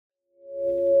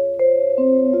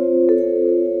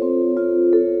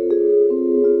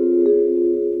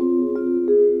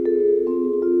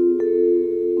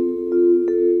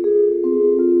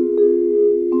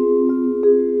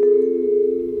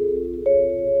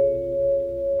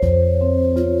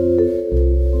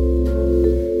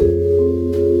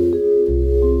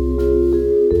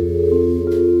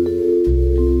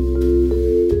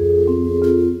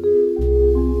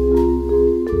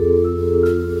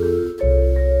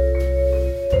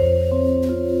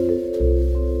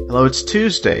Hello, it's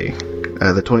Tuesday,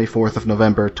 the 24th of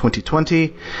November,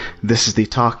 2020. This is the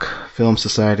Talk Film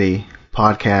Society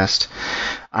podcast.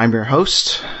 I'm your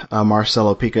host,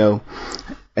 Marcelo Pico,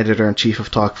 editor-in-chief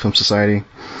of Talk Film Society.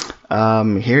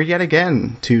 Here yet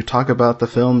again to talk about the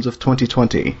films of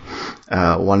 2020.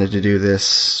 Wanted to do this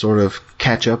sort of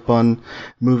catch up on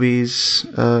movies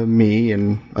me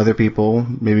and other people,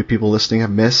 maybe people listening,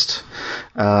 have missed,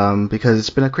 because it's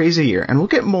been a crazy year, and we'll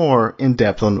get more in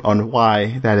depth on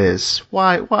why that is.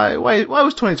 Why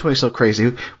was 2020 so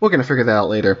crazy? We're gonna figure that out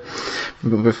later.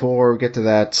 But before we get to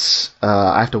that,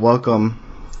 I have to welcome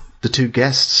the two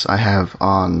guests I have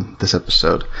on this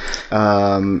episode.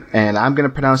 And I'm going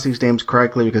to pronounce these names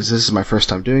correctly because this is my first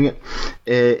time doing it.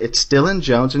 It's Dylan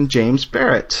Jones and James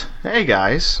Barrett. Hey,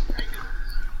 guys.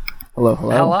 Hello.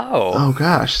 Oh,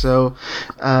 gosh. So,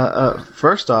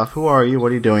 first off, who are you?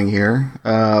 What are you doing here?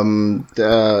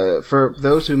 For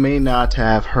those who may not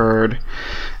have heard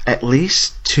at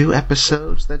least 2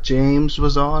 episodes that James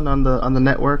was on the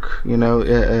network,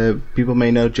 people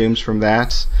may know James from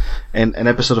that, and an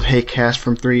episode of Haycast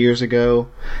from 3 years ago,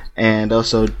 and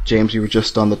also James, you were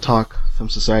just on the Talk Film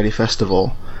Society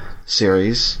Festival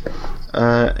series,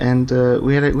 and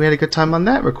we had a good time on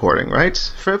that recording, right?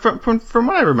 From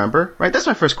what I remember, right? That's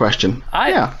my first question.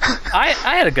 I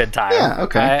had a good time. Yeah,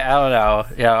 okay. I don't know.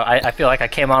 I feel like I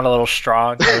came on a little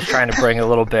strong. I was trying to bring a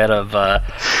little bit of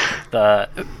the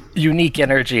unique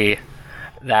energy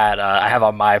that I have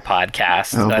on my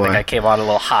podcast. Oh, I boy. think I came on a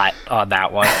little hot on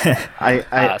that one.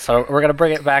 So we're gonna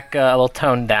bring it back a little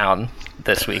toned down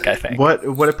this week, I think.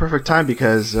 What a perfect time,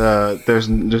 because there's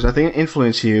nothing to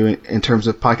influence you in terms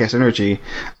of podcast energy.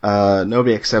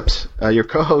 Nobody except your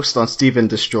co-host on Steven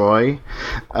Destroy.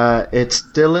 It's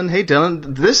Dylan. Hey,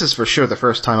 Dylan. This is for sure the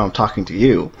first time I'm talking to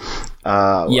you.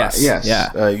 Yes.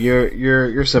 Yeah.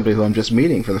 You're somebody who I'm just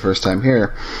meeting for the first time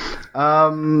here.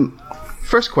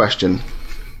 First question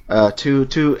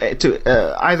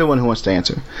to either one who wants to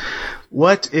answer.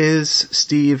 What is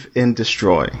Steve in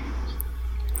Destroy?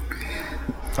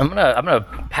 I'm gonna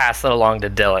pass it along to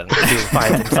Dylan, who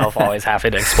finds himself always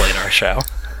having to explain our show.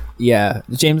 Yeah,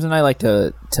 James and I like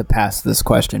to pass this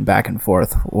question back and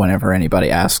forth whenever anybody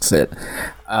asks it.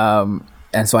 And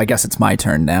so I guess it's my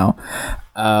turn now.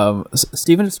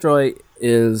 Steven Destroy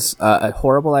is a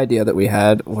horrible idea that we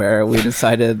had, where we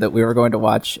decided that we were going to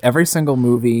watch every single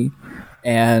movie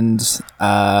and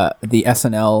the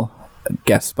SNL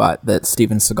guest spot that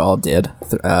Steven Seagal did,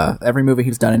 every movie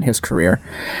he's done in his career,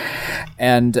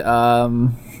 and we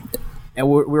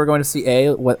were going to see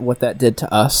A, what that did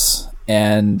to us,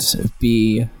 and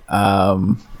B,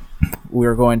 we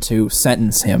were going to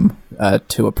sentence him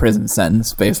to a prison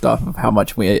sentence based off of how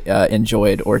much we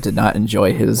enjoyed or did not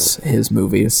enjoy his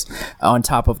movies, on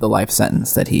top of the life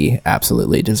sentence that he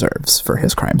absolutely deserves for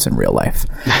his crimes in real life.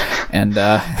 And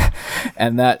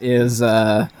that is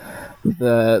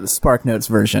the Spark Notes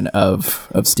version of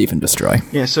Steve and Destroy.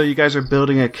 Yeah, so you guys are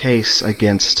building a case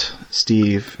against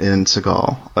Steve and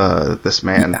Seagal, this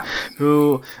man,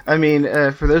 who, I mean,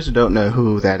 for those who don't know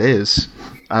who that is,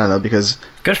 I don't know, because...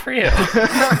 Good for you.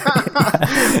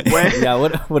 Yeah,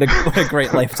 what a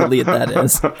great life to lead that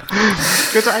is.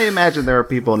 Because I imagine there are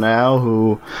people now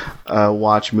who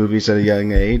watch movies at a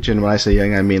young age, and when I say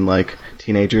young, I mean like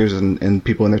teenagers and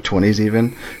people in their 20s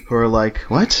even, who are like,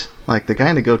 what? Like, the guy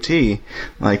in the goatee,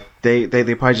 like, they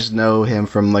probably just know him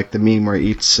from, like, the meme where he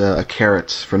eats a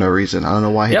carrot for no reason. I don't know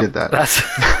why he did that. That's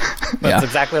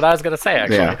exactly what I was going to say,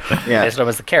 actually. Yeah. I just know him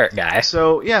as the carrot guy.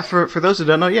 So, yeah, for those who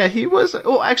don't know, yeah, he was...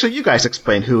 Well, actually, you guys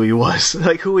explain who he was.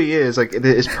 Like, who he is, like,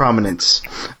 his prominence.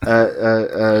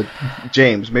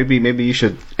 James, maybe you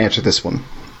should answer this one.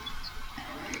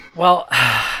 Well,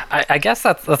 I guess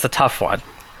that's a tough one.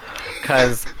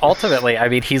 Because, ultimately, I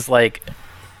mean, he's, like...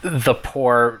 the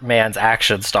poor man's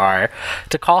action star.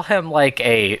 To call him like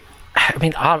I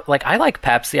like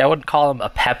Pepsi. I wouldn't call him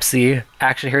a Pepsi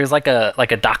action hero. He's like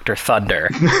a Dr. Thunder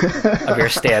of your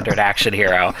standard action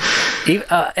hero.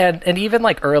 And even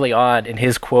like early on in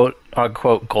his quote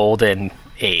unquote golden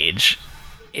age,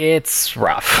 it's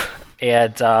rough.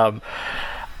 And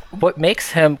what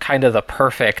makes him kind of the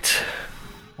perfect...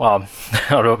 Well, I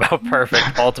don't know about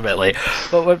perfect ultimately,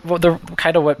 but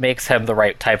what makes him the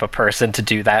right type of person to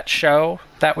do that show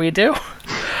that we do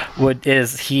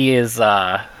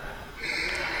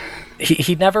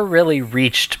he never really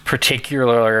reached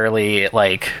particularly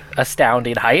like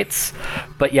astounding heights,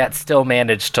 but yet still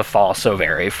managed to fall so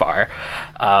very far.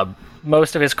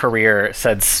 Most of his career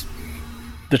since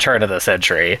the turn of the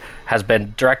century has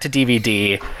been direct to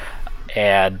DVD.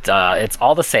 And it's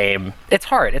all the same. It's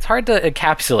hard to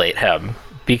encapsulate him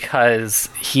because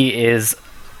he is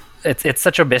it's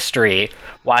such a mystery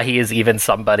why he is even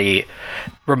somebody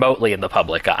remotely in the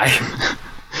public eye.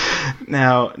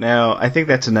 Now, I think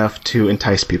that's enough to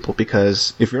entice people,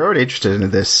 because if you're already interested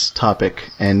in this topic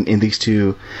and in these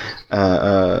two,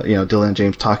 Dylan and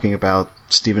James talking about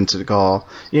Steven Seagal,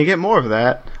 you get more of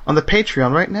that on the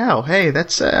Patreon right now. Hey,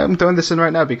 I'm throwing this in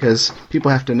right now because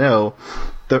people have to know.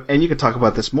 And you can talk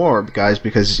about this more, guys,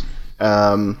 because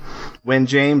when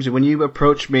you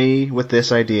approached me with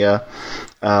this idea,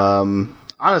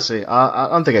 honestly, I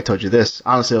don't think I told you this.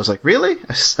 Honestly, I was like, really?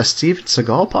 A Steven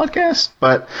Seagal podcast?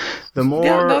 But the more...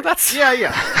 Yeah, no, that's... Yeah.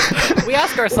 We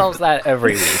ask ourselves that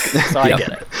every week, so I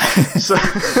get it. So,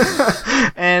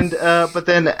 but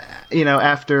then,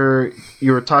 after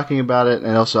you were talking about it,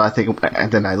 and also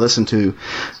and then I listened to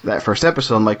that first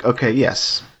episode, I'm like, okay,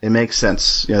 yes, it makes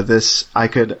sense. This, I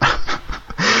could...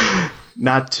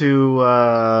 not to...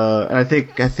 and I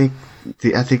think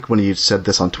when you said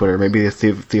this on Twitter, maybe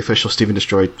the official Steven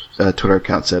Destroy Twitter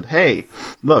account said, "Hey,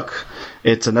 look,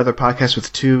 it's another podcast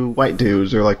with two white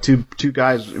dudes, or like two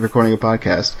guys recording a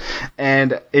podcast."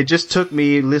 And it just took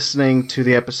me listening to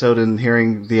the episode and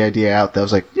hearing the idea out that I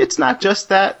was like, it's not just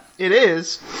that. It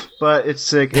is, but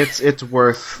it's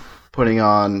worth putting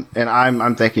on, and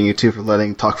I'm thanking you too for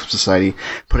letting Talk From Society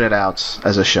put it out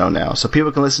as a show now, so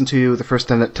people can listen to the first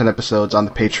 10 episodes on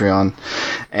the Patreon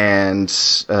and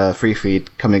free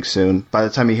feed coming soon. By the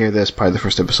time you hear this, probably the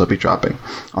first episode will be dropping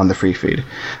on the free feed.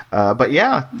 But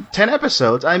yeah, 10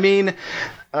 episodes. I mean,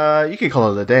 you can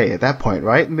call it a day at that point,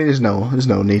 right? I mean, there's no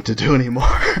need to do any more.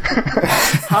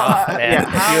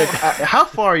 How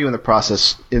far are you in the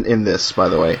process in this, by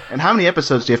the way? And how many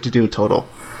episodes do you have to do in total?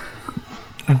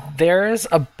 There's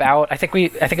about, I think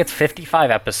it's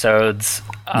 55 episodes,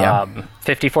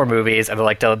 54 movies, and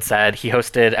like Dylan said, he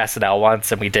hosted SNL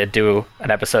once, and we did do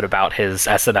an episode about his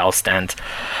SNL stint.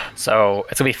 So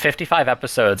it's gonna be 55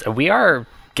 episodes, and we are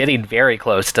getting very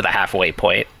close to the halfway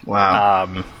point.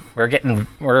 Wow.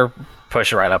 We're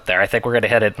pushing right up there. I think we're gonna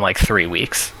hit it in like 3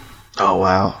 weeks. Oh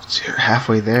wow, so you're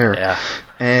halfway there. Yeah.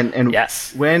 And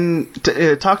yes.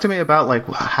 Talk to me about like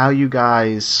how you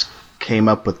guys came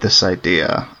up with this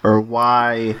idea, or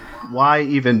why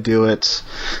even do it?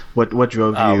 What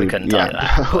drove you? We couldn't tell you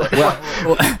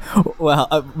that.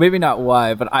 Well, maybe not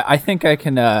why, but I think I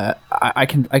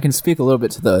can speak a little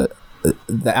bit to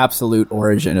the absolute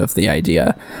origin of the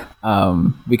idea,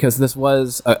 because this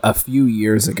was a few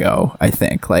years ago, I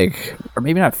think, or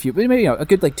maybe not a few, but maybe a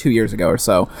good 2 years ago or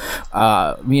so.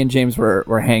 Me and James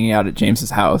were hanging out at James's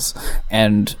house,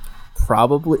 and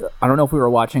probably, I don't know if we were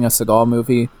watching a Seagal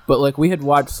movie, but we had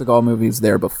watched Seagal movies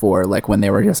there before, when they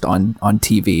were just on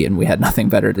TV, and we had nothing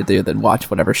better to do than watch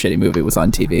whatever shitty movie was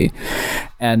on TV.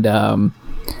 And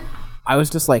I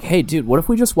was just like, hey dude, what if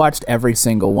we just watched every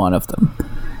single one of them?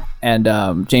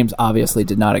 And James obviously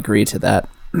did not agree to that.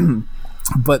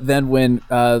 But then when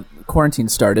quarantine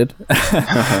started,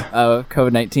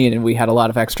 COVID-19, and we had a lot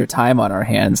of extra time on our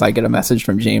hands, I get a message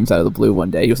from James out of the blue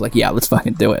one day. He was like, yeah, let's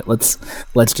fucking do it. Let's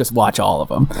just watch all of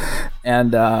them.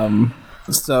 And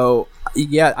so,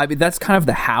 yeah, I mean, that's kind of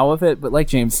the how of it. But like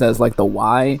James says, the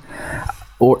why,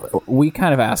 or we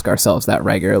kind of ask ourselves that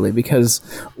regularly, because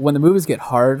when the movies get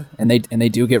hard, and they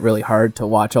do get really hard to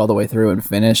watch all the way through and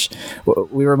finish,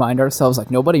 we remind ourselves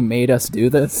nobody made us do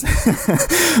this.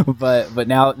 but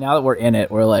now that we're in it,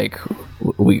 we're like,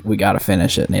 we got to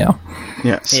finish it,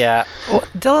 Yes. Yeah. Well,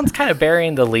 Dylan's kind of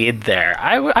burying the lead there.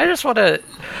 I just want to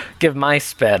give my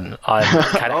spin on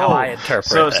kind of how I interpret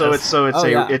this. It's a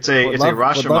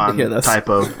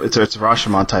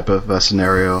Rashomon type of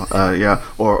scenario.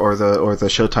 Or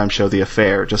the Showtime show The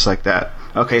Affair, just like that.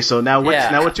 Okay, so now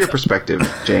what's your perspective,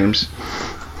 James?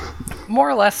 More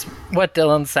or less what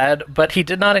Dylan said, but he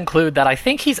did not include that I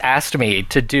think he's asked me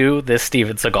to do this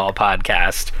Steven Seagal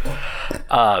podcast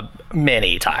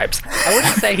many times. I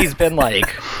wouldn't say he's been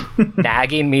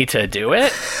nagging me to do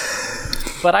it,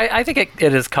 but I think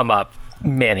it has come up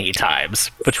many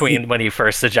times between when he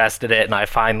first suggested it and I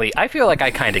feel like I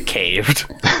kind of caved.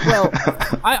 Well,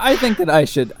 I think that I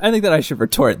should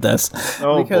retort this.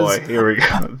 Oh boy, here we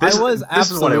go. This was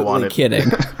absolutely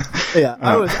kidding. Yeah,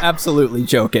 I was absolutely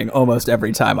joking almost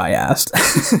every time I asked.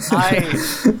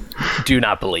 I do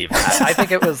not believe that. I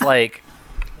think it was like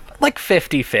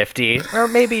 50-50, or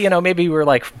maybe we're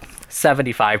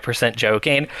 75%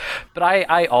 joking, but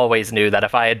I always knew that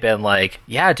if I had been like,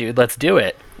 yeah dude, let's do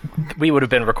it, we would have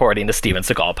been recording the Steven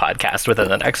Seagal podcast within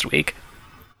the next week.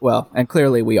 Well, and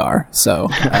clearly we are. So,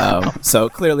 so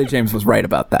clearly James was right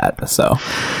about that. So,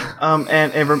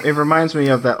 and it reminds me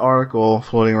of that article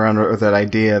floating around, or that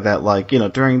idea that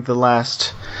during the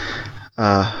last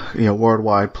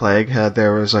worldwide plague,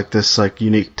 there was like this like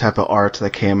unique type of art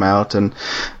that came out, and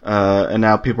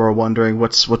now people are wondering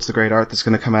what's the great art that's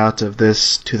going to come out of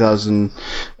this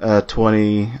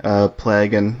 2020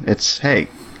 plague, and it's, hey,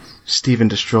 Steven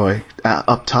Destroy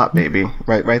up top, baby,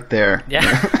 right there.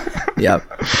 Yeah. Yep.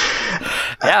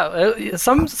 Yeah.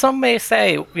 Some may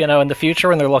say, in the future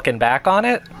when they're looking back on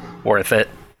it, worth it.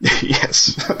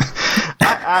 Yes.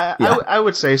 I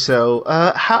would say so.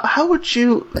 How would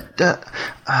you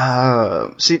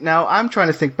see? Now I'm trying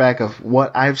to think back of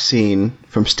what I've seen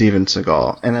from Steven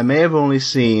Seagal, and I may have only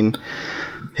seen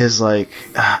his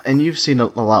and you've seen a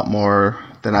lot more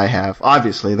than I have.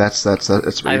 Obviously, that's what you're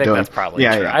doing. I think that's probably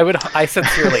true. Yeah. I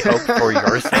sincerely hope for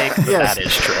your sake that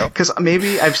is true. Because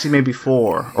maybe I've seen maybe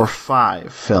 4 or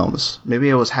 5 films.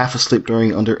 Maybe I was half asleep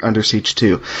during Under Siege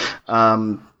 2.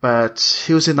 But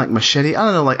he was in like Machete. I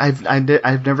don't know. Like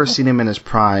I've never seen him in his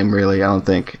prime, really. I don't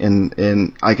think.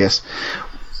 In I guess,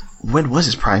 when was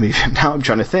his prime even? Now I'm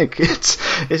trying to think.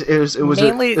 It was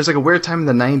like a weird time in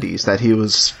the 90s that he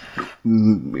was,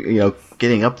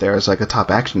 getting up there as like a top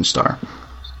action star.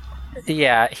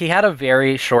 Yeah, he had a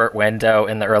very short window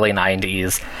in the early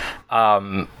 90s.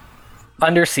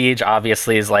 Under Siege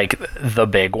obviously is like the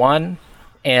big one.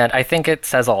 And I think it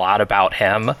says a lot about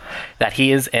him that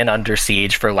he is in Under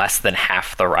Siege for less than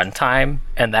half the runtime,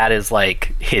 and that is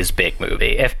like his big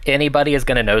movie. If anybody is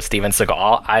going to know Steven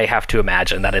Seagal, I have to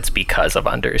imagine that it's because of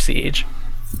Under Siege.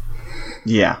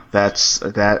 Yeah, that's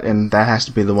that, and that has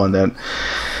to be the one that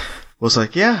was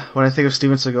like, yeah, when I think of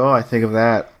Steven Seagal, I think of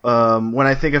that. When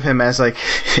I think of him as like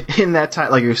in that time,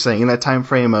 like you were saying, in that time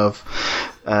frame of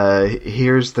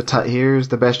here's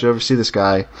the best you ever see this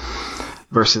guy.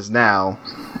 Versus now,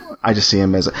 I just see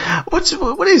him as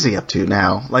what is he up to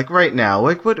now? Like right now,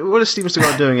 like what is Steven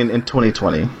Seagal doing in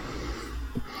 2020?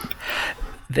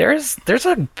 There's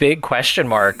a big question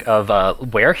mark of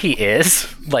where he is,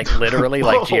 like literally,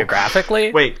 like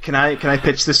geographically. Wait, can I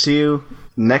pitch this to you?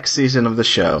 Next season of the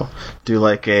show, do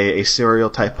like a serial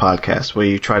type podcast where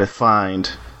you try to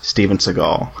find Steven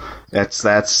Seagal.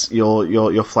 That's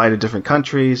you'll fly to different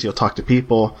countries, you'll talk to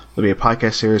people. There'll be a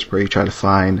podcast series where you try to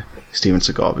find Steven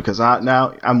Seagal, because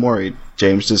now I'm worried.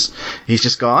 James he's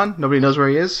just gone. Nobody knows where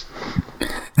he is.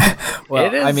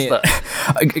 Well, I mean,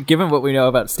 given what we know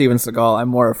about Steven Seagal, I'm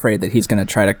more afraid that he's going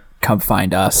to try to come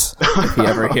find us if he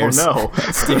ever hears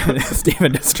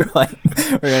Steven Destroy.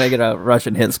 We're going to get a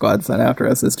Russian hit squad sent after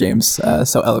us, as James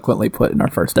so eloquently put in our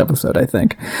first episode, I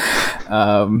think.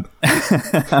 I'm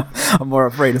more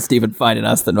afraid of Steven finding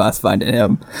us than us finding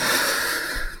him.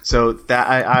 So that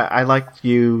I like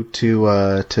you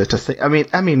to think. I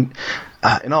mean,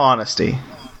 in all honesty,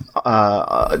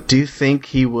 do you think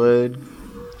he would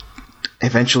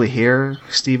eventually hear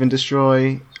Steven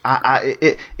Destroy?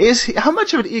 How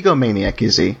much of an egomaniac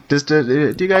is he?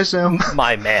 Do you guys know?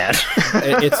 My man,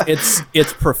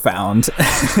 it's profound.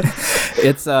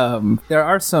 It's there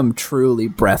are some truly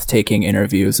breathtaking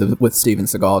interviews with Steven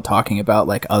Seagal talking about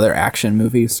like other action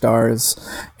movie stars,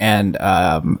 and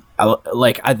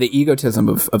the egotism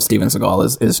of Steven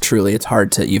Seagal is truly, it's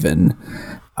hard to even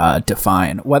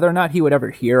define. Whether or not he would ever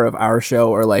hear of our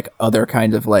show or like other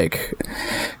kinds of like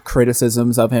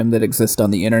criticisms of him that exist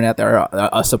on the internet. There are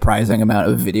a surprising amount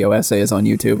of video essays on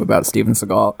YouTube about Steven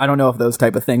Seagal. I don't know if those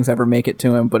type of things ever make it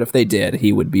to him, but if they did,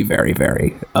 he would be very,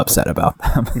 very upset about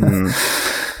them.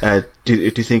 Do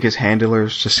you think his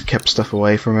handlers just kept stuff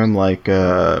away from him? Like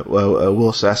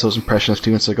Will Sasso's impression of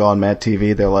Steven Seagal on Mad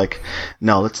TV, they're like,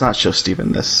 no, let's not show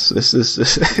Steven this. This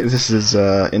is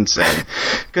insane.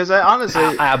 Because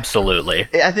honestly, absolutely,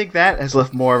 I think that has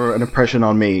left more of an impression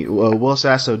on me. Will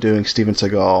Sasso doing Steven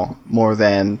Seagal more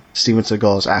than Steven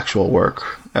Seagal's actual work.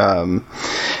 I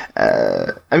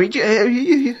mean,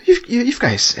 you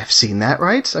guys have seen that,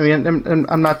 right? I mean,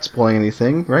 I'm not spoiling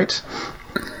anything, right?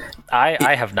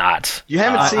 I have not. You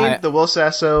haven't seen the Will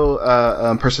Sasso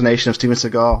impersonation of Steven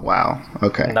Seagal? Wow.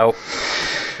 Okay. Nope.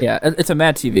 Yeah, it's a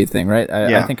Mad TV thing, right?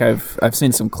 I think I've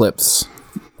seen some clips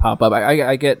pop up.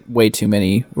 I get way too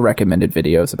many recommended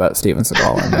videos about Steven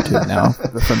Seagal on YouTube now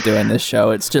from doing this show.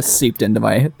 It's just seeped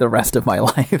into the rest of my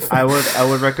life. I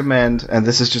would recommend, and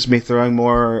this is just me throwing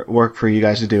more work for you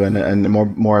guys to do and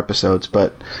more episodes,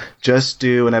 but just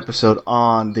do an episode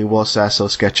on the Will Sasso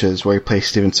sketches where he plays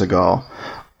Steven Seagal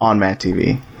on Mad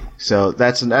TV. So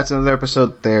that's another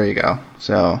episode. There you go.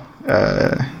 So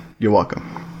you're welcome.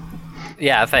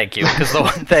 Yeah, thank you. Because the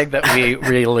one thing that we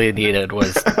really needed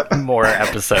was more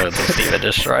episodes of Steven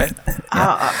Destroy.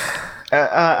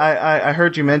 I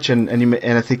heard you mention,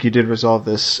 and I think you did resolve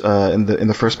this in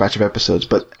the first batch of episodes.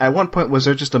 But at one point, was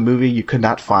there just a movie you could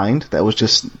not find that was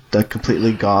just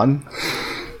completely gone?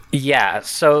 Yeah,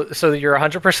 so you're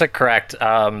 100% correct.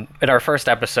 In our first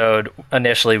episode,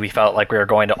 initially we felt like we were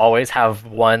going to always have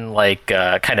one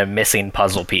kind of missing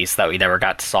puzzle piece that we never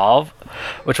got to solve,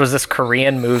 which was this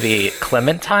Korean movie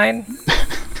Clementine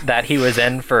that he was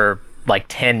in for like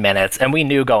 10 minutes, and we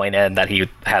knew going in that he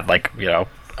had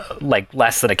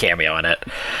less than a cameo in it.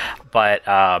 But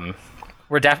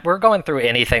we're going through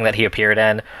anything that he appeared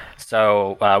in.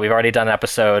 So we've already done an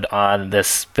episode on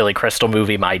this Billy Crystal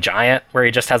movie, My Giant, where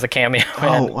he just has a cameo.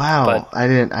 Oh, wow. But I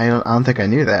don't think I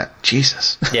knew that.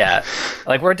 Jesus. Yeah.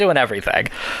 We're doing everything.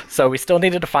 So we still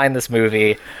needed to find this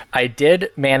movie. I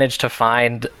did manage to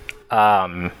find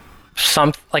I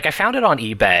found it on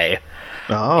eBay.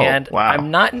 Oh, and wow.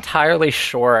 I'm not entirely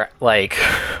sure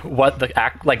what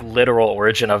the literal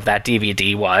origin of that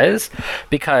DVD was,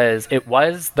 because it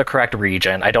was the correct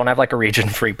region. I don't have a region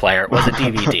free player. It was a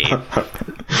DVD.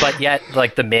 But yet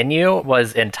the menu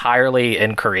was entirely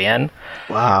in Korean.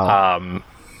 Wow.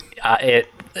 It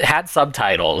had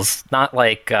subtitles, not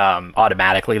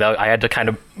automatically though. I had to kind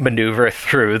of maneuver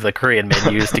through the Korean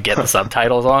menus to get the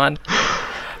subtitles on.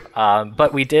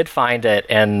 But we did find it,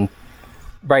 and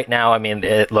right now,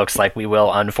 it looks like we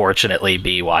will unfortunately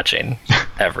be watching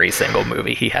every single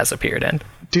movie he has appeared in.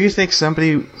 Do you think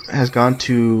somebody has gone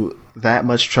to that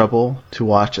much trouble to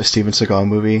watch a Steven Seagal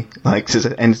movie?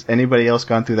 Has anybody else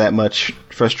gone through that much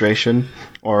frustration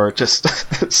or just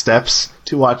steps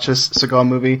to watch a Seagal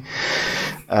movie?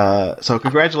 So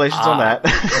congratulations on that.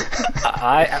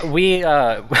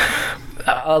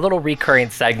 A little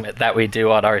recurring segment that we do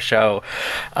on our show,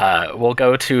 we'll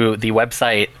go to the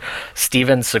website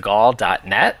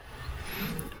stevenseagal.net,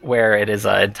 where it is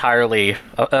a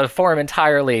forum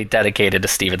entirely dedicated to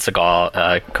Steven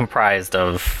Seagal, comprised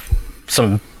of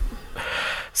some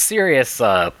serious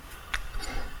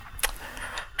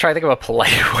try to think of a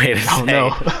polite way to say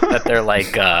that they're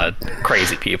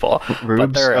crazy people.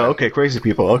 Rubes? Okay, crazy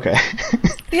people, okay.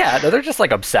 Yeah, no, they're just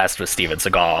obsessed with Steven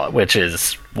Seagal, which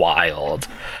is wild.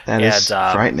 That is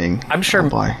frightening. I'm sure.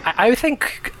 Oh, I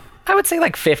think I would say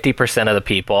 50% of the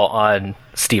people on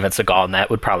Steven Seagal net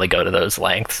would probably go to those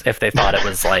lengths if they thought it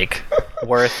was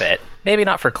worth it. Maybe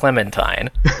not for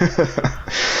Clementine.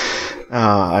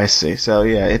 I see. So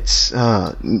yeah, it's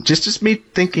just me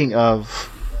thinking of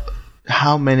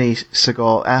how many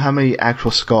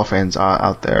actual Seagal fans are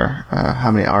out there?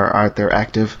 How many are out there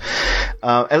active?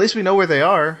 At least we know where they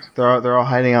are. They're all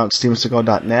hiding out at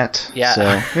stevenseagal.net. Yeah. So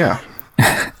yeah.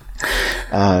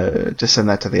 Just send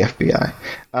that to the FBI.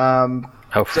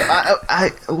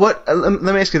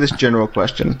 Let me ask you this general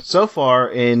question. So far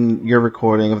in your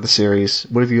recording of the series,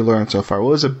 what have you learned so far?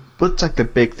 What's the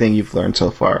big thing you've learned so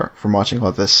far from watching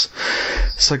all this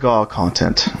Seagal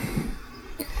content?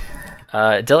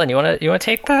 Dylan, you wanna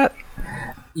take that?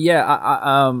 Yeah,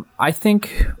 I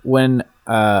think when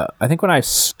I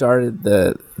started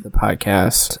the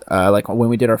podcast, when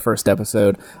we did our first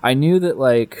episode, I knew that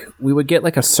we would get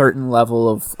a certain level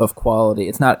of quality.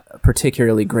 It's not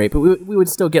particularly great, but we would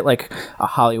still get a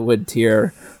Hollywood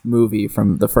tier movie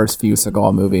from the first few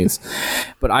Seagal movies.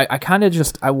 But I kind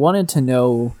of I wanted to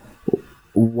know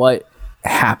what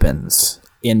happens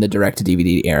in the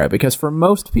direct-to-DVD era, because for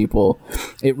most people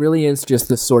it really is just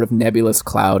this sort of nebulous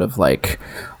cloud of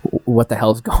what the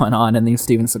hell's going on in these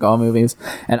Steven Seagal movies.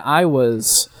 And I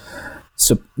was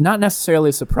not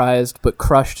necessarily surprised, but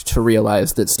crushed to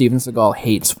realize that Steven Seagal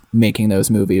hates making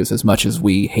those movies as much as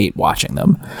we hate watching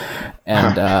them.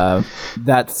 And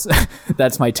that's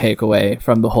my takeaway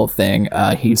from the whole thing.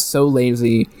 He's so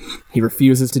lazy. He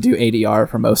refuses to do ADR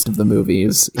for most of the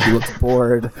movies. He looks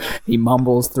bored. He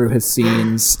mumbles through his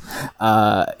scenes.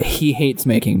 He hates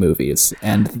making movies,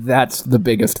 and that's the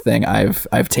biggest thing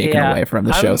I've taken away from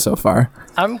the show so far.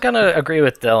 I'm gonna agree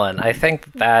with Dylan. I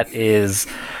think that is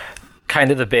kind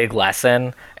of the big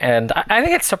lesson, and I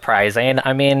think it's surprising.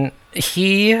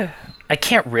 I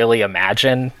can't really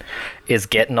imagine is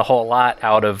getting a whole lot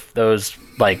out of those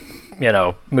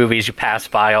movies you pass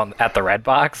by at the Red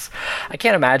Box. I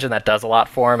can't imagine that does a lot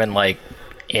for him in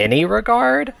any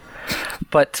regard.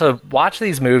 But to watch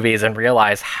these movies and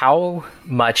realize how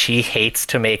much he hates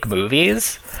to make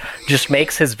movies just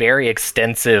makes his very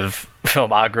extensive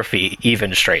filmography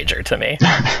even stranger to me.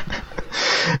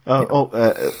 Let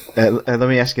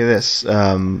me ask you this.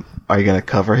 Are you going to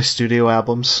cover his studio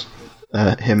albums?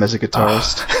 Him as a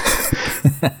guitarist?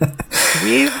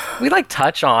 We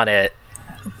touch on it,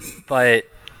 but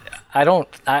I don't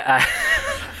know.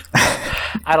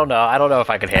 I don't know if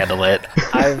I could handle it.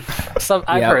 I've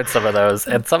heard some of those,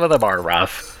 and some of them are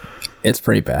rough. It's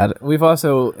pretty bad. We've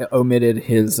also omitted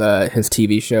his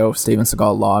TV show, Steven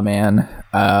Seagal Lawman.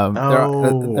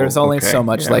 There's only so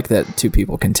much like that two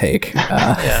people can take.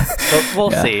 Yeah,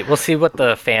 we'll see. We'll see what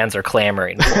the fans are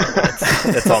clamoring for.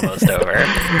 It's almost over.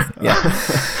 Yeah.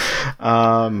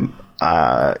 And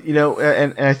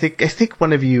I think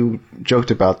one of you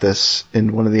joked about this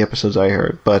in one of the episodes I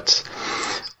heard, but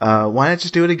why not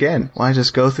just do it again? Why not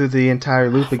just go through the entire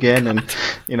loop again and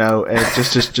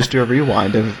just do a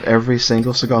rewind of every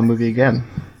single Seagal movie again?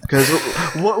 Because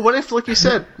what if, like you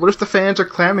said, what if the fans are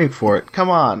clamoring for it? Come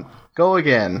on, go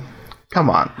again. Come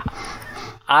on.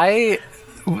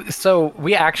 So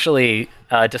we actually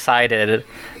decided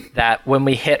that when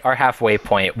we hit our halfway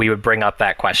point, we would bring up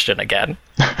that question again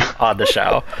on the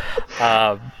show.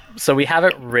 So we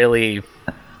haven't really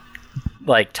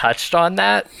touched on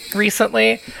that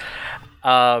recently.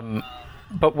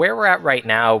 But where we're at right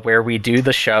now, where we do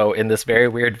the show in this very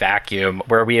weird vacuum,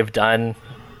 where we have done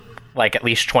at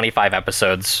least 25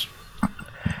 episodes,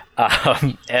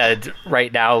 and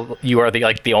right now you are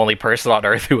the only person on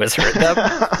Earth who has heard them.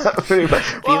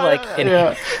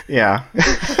 Yeah.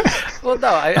 Well, no,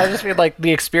 I just mean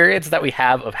the experience that we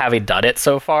have of having done it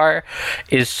so far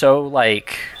is so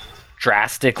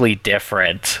drastically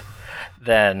different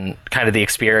than kind of the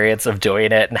experience of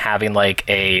doing it and having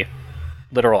a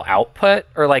literal output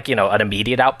or an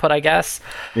immediate output, I guess.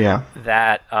 Yeah.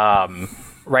 That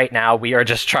right now we are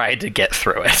just trying to get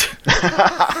through it.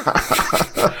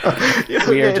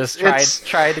 We are just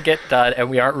trying to get done, and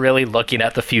we aren't really looking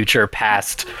at the future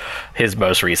past his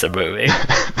most recent movie.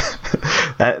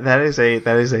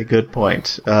 That is a good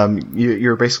point.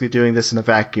 You're basically doing this in a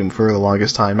vacuum for the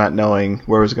longest time, not knowing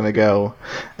where it was going to go,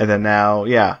 and then now,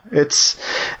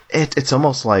 it's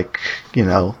almost like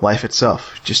life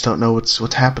itself. You just don't know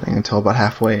what's happening until about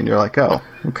halfway, and you're like, oh,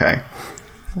 okay,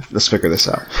 let's figure this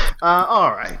out.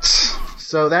 All right,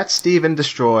 so that's Steven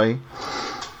Destroy.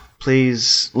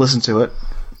 Please listen to it.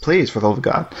 Please, for the love of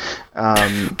God.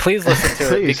 Please listen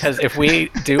to it, because if we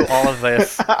do all of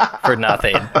this for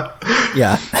nothing, what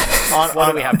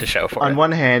do we have to show for it? On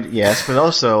one hand, yes, but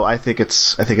also I think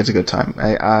it's a good time.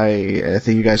 I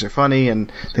think you guys are funny,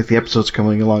 and I think the episodes are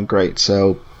coming along great.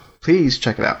 So please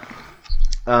check it out.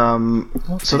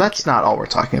 So that's not all we're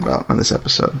talking about on this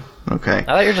episode. Okay. I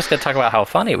thought you were just going to talk about how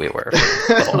funny we were.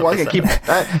 Well, I can keep.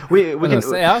 We can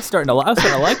say I was starting to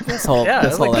like this whole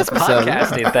this episode.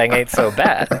 Podcasting thing ain't so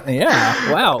bad.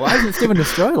 Yeah. Wow. Why is Steven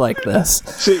Destroy like this?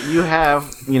 So you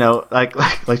have,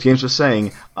 like James was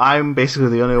saying, I'm basically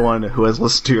the only one who has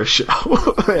listened to your show,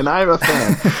 and I'm a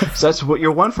fan. So that's what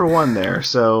you're 1 for 1 there.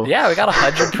 So yeah, we got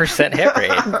 100% hit rate.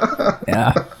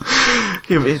 Yeah.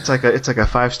 It's like a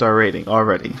 5-star rating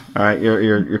already. All right,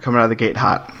 you're coming out of the gate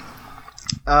hot.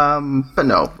 But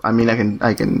no, I mean,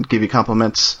 I can give you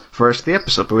compliments for the rest of the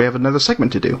episode, but we have another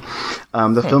segment to do.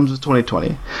 The films of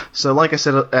 2020. So like I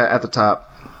said at the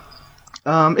top,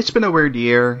 it's been a weird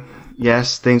year.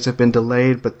 Yes, things have been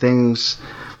delayed, but things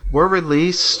were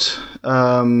released,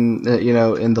 in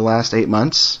the last 8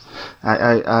 months.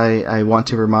 I want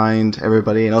to remind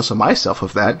everybody, and also myself,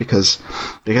 of that, because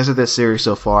of this series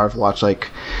so far, I've watched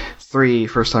 3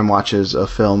 first-time watches of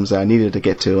films that I needed to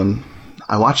get to, and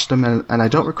I watched them, and I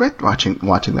don't regret watching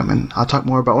them, and I'll talk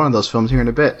more about one of those films here in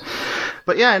a bit.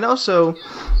 But yeah, and also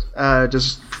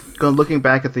just looking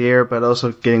back at the year, but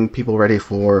also getting people ready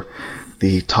for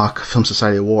the Talk Film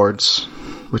Society Awards,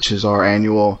 which is our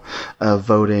annual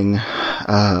voting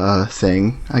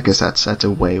thing. I guess that's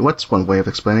a way. What's one way of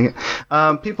explaining it?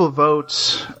 People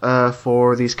vote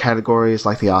for these categories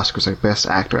like the Oscars, like Best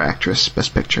Actor, Actress,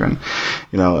 Best Picture, and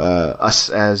us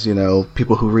as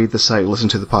people who read the site, listen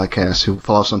to the podcast, who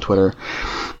follow us on Twitter.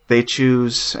 They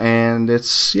choose, and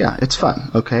it's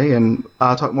fun. Okay, and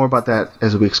I'll talk more about that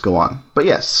as the weeks go on. But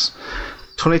yes,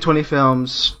 2020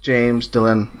 films. James,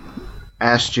 Dylan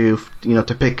asked you,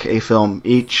 to pick a film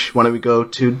each. Why don't we go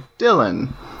to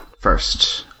Dylan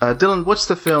first? Dylan, what's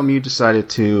the film you decided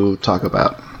to talk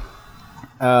about?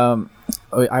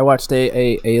 I watched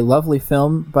a lovely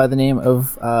film by the name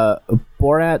of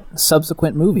Borat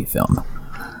subsequent movie film.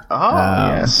 Oh,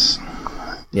 yes.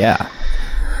 Yeah.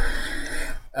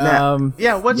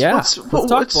 Let's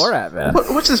talk Borat, man.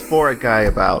 What's this Borat guy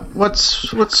about?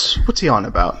 What's he on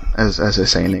about, as they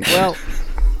say in English?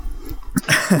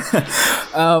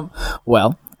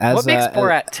 What makes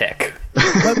Borat tick?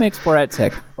 What makes Borat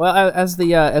tick? Well, as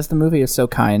the movie is so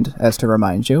kind as to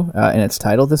remind you in its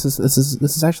title, this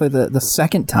is actually the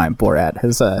second time Borat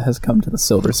has come to the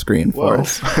silver screen for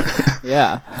us.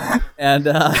 Yeah, and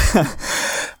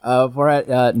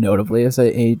Borat notably is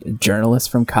a journalist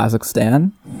from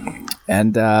Kazakhstan,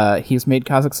 and he's made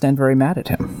Kazakhstan very mad at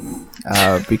him.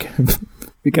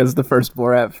 because the first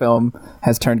Borat film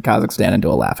has turned Kazakhstan into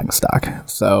a laughingstock.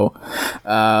 So,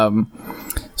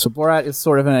 so Borat is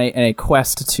sort of in a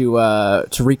quest to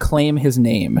reclaim his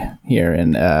name here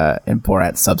in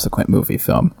Borat's subsequent movie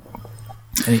film,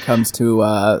 and he comes to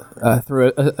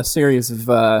through a series of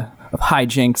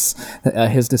hijinks.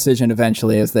 His decision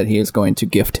eventually is that he is going to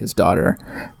gift his daughter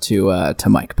to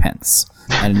Mike Pence.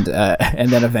 And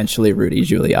then eventually Rudy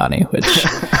Giuliani, which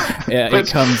it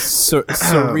comes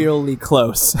surreally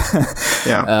close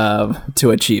to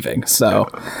achieving. So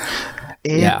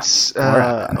it's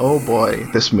oh boy,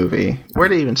 this movie. Where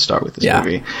to even start with this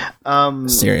movie?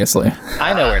 Seriously,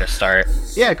 I know where to start.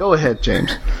 Yeah, go ahead,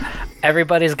 James.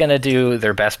 Everybody's gonna do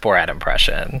their best Borat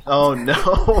impression. Oh no!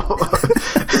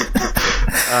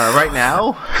 Right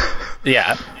now?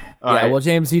 Yeah. All right. Well,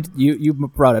 James, you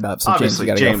brought it up, so obviously,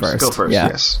 James, you gotta go first. Yeah.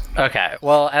 Yes. Okay.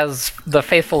 Well, as the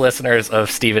faithful listeners of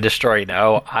Steven Destroy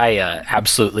know, I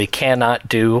absolutely cannot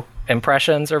do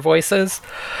impressions or voices,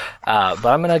 but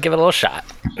I'm gonna give it a little shot.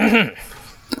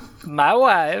 My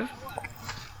wife.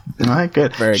 All right,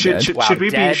 good. Very good. Should we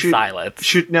be silence?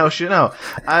 To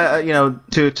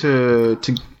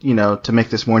make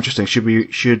this more interesting,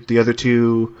 should the other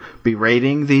two be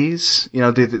rating these?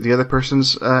 The other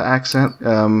person's accent.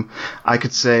 I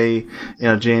could say,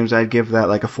 James, I'd give that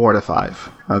like a 4 out of 5.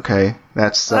 Okay,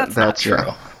 that's not true.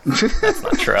 Yeah. That's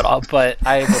not true at all. But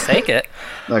I will take it.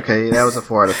 Okay, that was a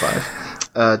 4 out of 5.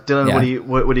 Dylan,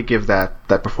 what do you give that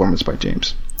performance by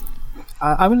James?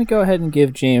 I'm going to go ahead and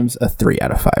give James a 3 out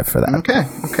of 5 for that. Okay,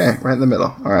 right in the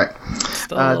middle. All right.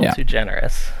 Still a little too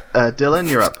generous. Dylan,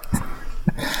 you're up.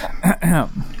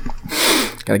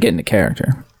 Gotta get into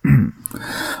character.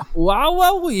 Wow.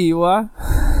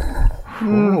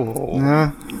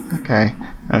 Okay.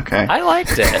 I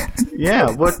liked it.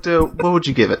 Yeah. What would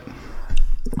you give it?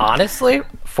 Honestly,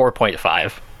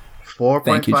 4.5.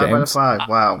 4.5 out of 5.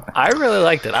 Wow. I really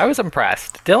liked it. I was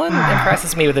impressed. Dylan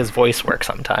impresses me with his voice work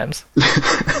sometimes.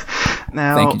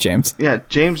 Now, thank you, James. Yeah,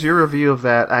 James, your review of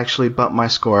that actually bumped my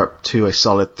score up to a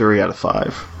solid 3 out of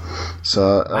 5.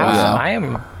 So I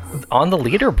am on the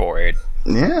leaderboard.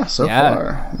 Yeah, so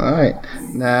far. All right.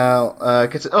 Now, I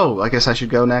guess I should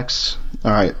go next.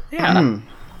 All right. Yeah.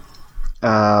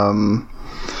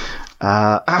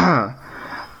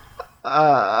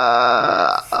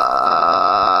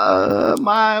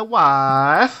 My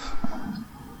wife.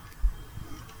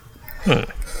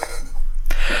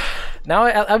 Now,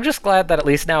 I'm just glad that at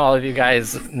least now all of you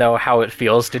guys know how it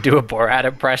feels to do a Borat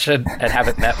impression and have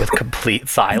it met with complete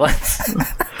silence.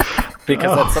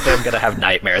 Because that's something I'm going to have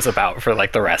nightmares about for,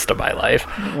 like, the rest of my life.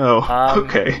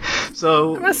 Okay.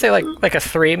 So... I'm going to say, like a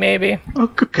 3, maybe.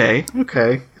 Okay.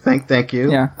 Thank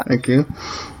you. Yeah. Thank you.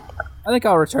 I think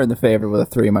I'll return the favor with a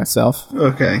 3 myself.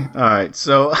 Okay. All right.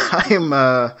 So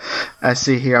I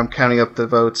see here, I'm counting up the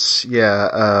votes.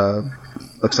 Yeah.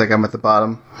 Looks like I'm at the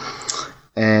bottom.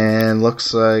 And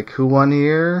looks like who won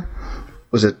here?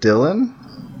 Was it Dylan?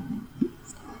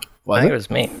 I think it was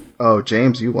me. Oh,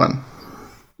 James, you won.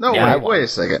 No, Yeah, wait a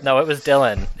second. No, it was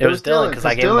Dylan. It was Dylan because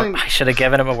I should have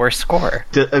given him a worse score.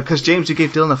 Because James, you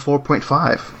gave Dylan a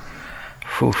 4.5.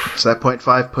 So that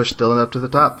 0.5 pushed Dylan up to the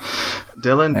top.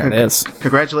 Dylan, there it is.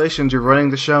 Congratulations, you're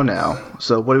running the show now.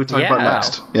 So what are we talking about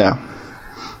next? Yeah.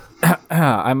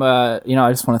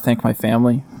 I just want to thank my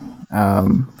family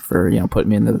for putting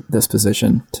me in this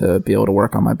position to be able to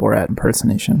work on my Borat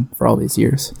impersonation for all these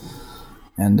years.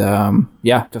 And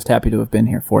just happy to have been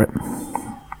here for it.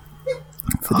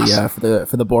 For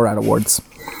the Borat Awards.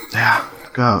 Yeah,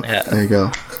 go. Yeah. There you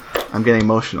go. I'm getting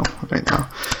emotional right now.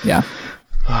 Yeah.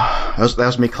 That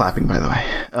was me clapping, by the way.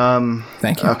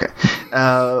 Thank you. Okay.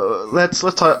 Let's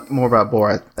talk more about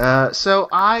Borat. So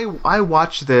I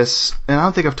watched this, and I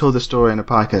don't think I've told this story in a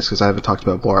podcast because I haven't talked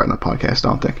about Borat in a podcast. I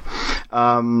don't think.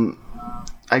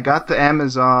 I got the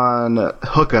Amazon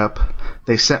hookup.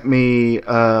 They sent me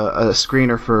a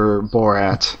screener for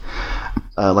Borat,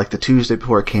 like the Tuesday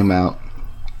before it came out,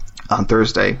 on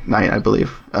Thursday night, I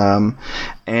believe.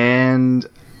 And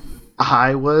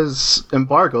I was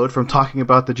embargoed from talking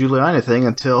about the Giuliani thing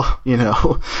until,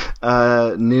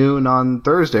 noon on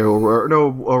Thursday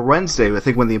or Wednesday, I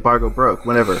think, when the embargo broke,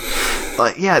 whenever.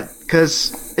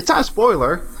 Because it's not a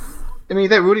spoiler. I mean,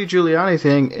 that Rudy Giuliani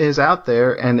thing is out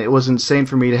there, and it was insane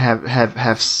for me to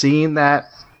have seen that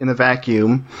in a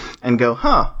vacuum and go,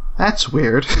 huh, that's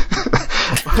weird.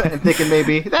 and thinking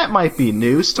maybe that might be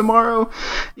news tomorrow.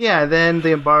 Yeah, then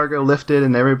the embargo lifted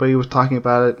and everybody was talking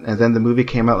about it, and then the movie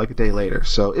came out like a day later.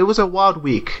 So it was a wild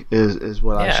week, is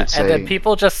what I should say. And then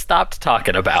people just stopped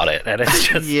talking about it, and it's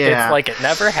just it's like it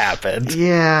never happened.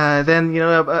 Yeah, then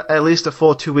at least a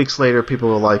full 2 weeks later, people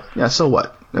were like, yeah, so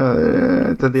what?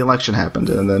 Then the election happened,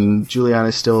 and then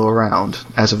Giuliani's still around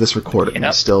as of this recording. Yep.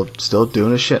 He's still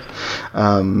doing his shit.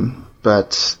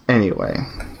 But anyway,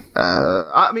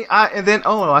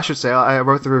 I should say I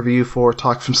wrote the review for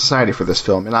Talk from Society for this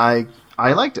film, and I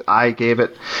liked it. I gave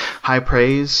it high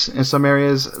praise in some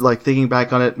areas. Like, thinking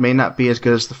back on it, may not be as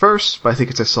good as the first, but I think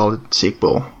it's a solid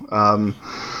sequel. What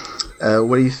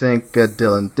do you think,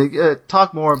 Dylan?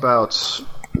 Talk more about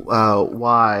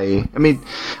why. I mean,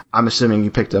 I'm assuming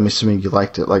you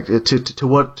liked it. Like, to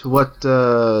what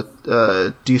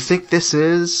do you think this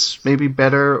is maybe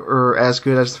better or as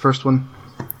good as the first one?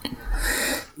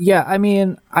 Yeah, I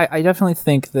mean, I definitely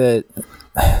think that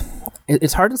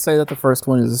it's hard to say that the first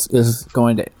one is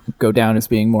going to go down as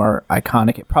being more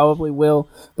iconic. It probably will,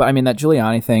 but I mean, that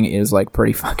Giuliani thing is like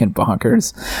pretty fucking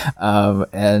bonkers,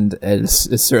 and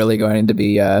it's certainly going to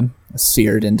be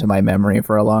seared into my memory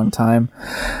for a long time.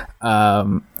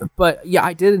 But yeah,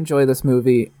 I did enjoy this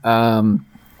movie.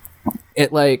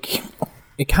 It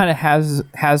kind of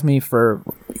has me for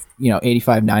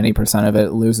 85-90% of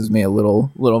it. Loses me a little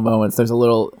moments. There's a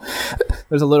little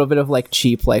bit of like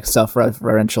cheap, like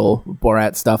self-referential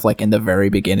Borat stuff, like in the very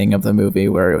beginning of the movie,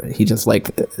 where he just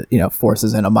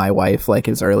forces in a "my wife" like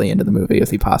as early into the movie as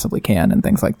he possibly can, and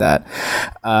things like that.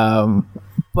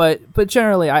 But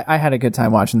generally, I had a good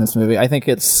time watching this movie. I think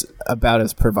it's about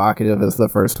as provocative as the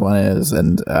first one is,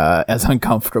 and as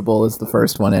uncomfortable as the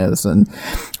first one is. And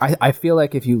I feel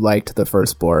like if you liked the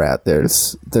first Borat,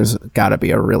 there's got to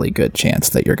be a really good chance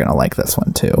that you're going to like this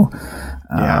one too.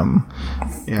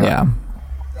 Yeah.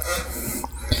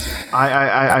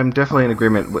 I'm definitely in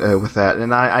agreement with that,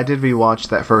 and I did rewatch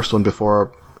that first one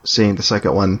before seeing the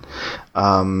second one,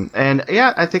 and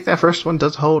yeah, I think that first one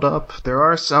does hold up. There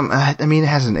are some, I mean, it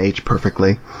hasn't aged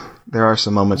perfectly. There are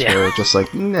some moments where it's just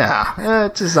like, nah,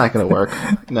 it's just not going to work.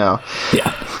 No.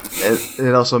 Yeah.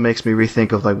 It also makes me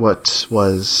rethink of like what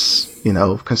was,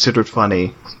 considered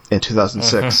funny in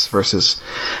 2006 versus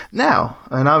now.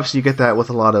 And obviously you get that with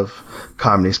a lot of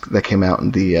comedies that came out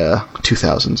in the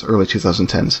 2000s, early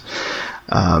 2010s.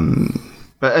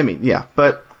 But I mean, yeah,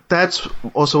 but that's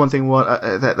also one thing.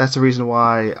 That's the reason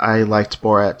why I liked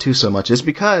Borat 2 so much, is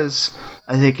because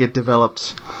I think it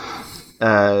developed.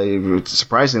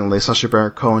 Surprisingly, Sacha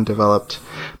Baron Cohen developed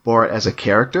Borat as a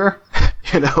character.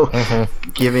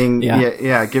 Giving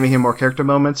him more character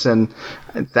moments, and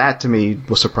that to me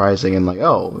was surprising. And like,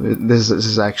 oh, this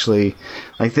is actually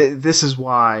like this is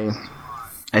why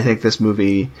I think this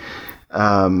movie.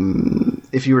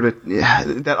 If you were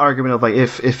to that argument of like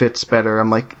if it's better, I'm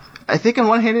like, I think on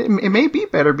one hand it may be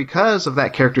better because of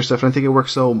that character stuff, and I think it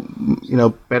works so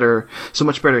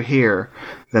much better here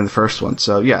than the first one.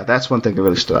 So yeah, that's one thing that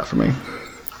really stood out for me.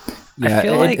 Yeah, I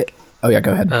feel like. Oh yeah,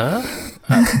 go ahead.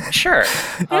 Sure.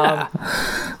 Yeah.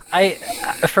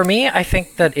 For me, I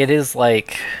think that it is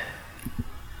like.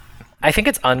 I think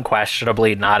it's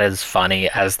unquestionably not as funny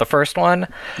as the first one.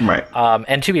 Right.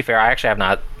 And to be fair, I actually have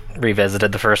not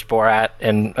revisited the first Borat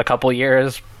in a couple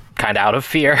years, kind of out of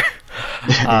fear.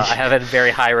 I have it in very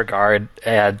high regard,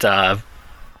 and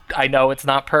I know it's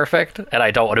not perfect, and I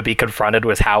don't want to be confronted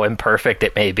with how imperfect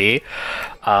it may be.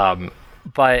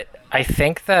 But I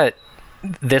think that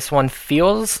this one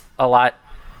feels a lot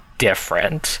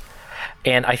different,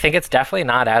 and I think it's definitely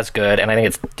not as good, and I think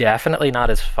it's definitely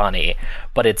not as funny,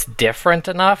 but it's different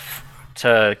enough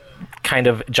to kind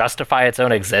of justify its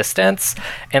own existence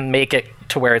and make it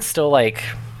to where it's still like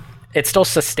it still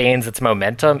sustains its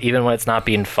momentum even when it's not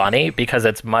being funny, because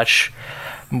it's much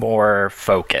more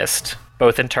focused,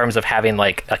 both in terms of having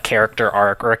like a character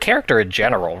arc, or a character in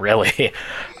general really,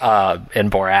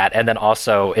 in Borat, and then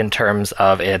also in terms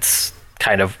of its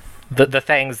kind of the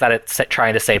things that it's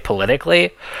trying to say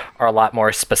politically are a lot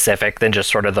more specific than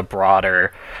just sort of the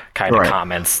broader kind of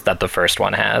comments that the first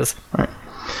one has. Right.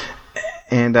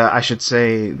 And I should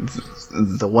say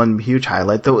the one huge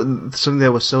highlight, something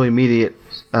that was so immediate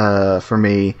for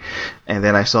me, and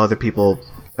then I saw other people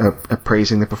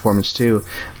praising the performance too,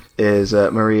 is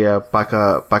Maria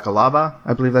Bakalova,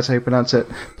 I believe that's how you pronounce it,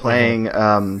 playing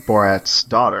Borat's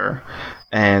daughter.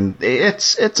 And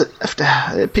it's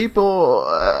people.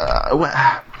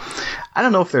 I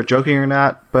don't know if they're joking or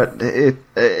not, but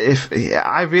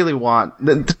I really want.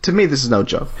 To me, this is no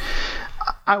joke.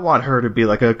 I want her to be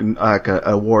like a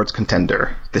awards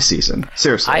contender this season.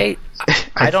 Seriously,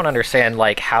 I don't understand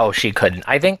like how she couldn't.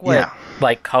 I think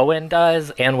like Cohen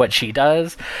does and what she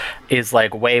does is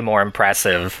like way more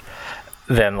impressive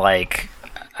than like,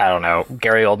 I don't know,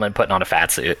 Gary Oldman putting on a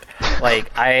fat suit.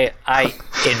 Like I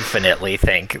infinitely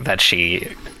think that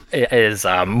she is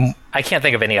I can't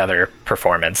think of any other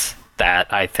performance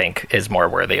that I think is more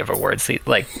worthy of awards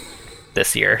like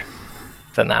this year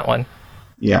than that one.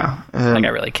 Yeah. Like I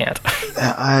really can't.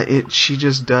 She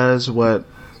just does what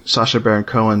Sacha Baron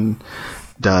Cohen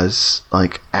does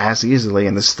like as easily,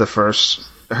 and this is the first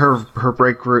her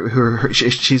breakthrough.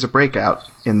 She's a breakout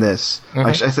in this.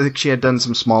 Mm-hmm. I think she had done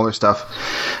some smaller stuff,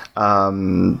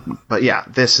 but yeah,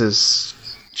 this is.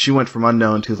 She went from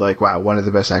unknown to like, wow, one of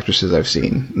the best actresses I've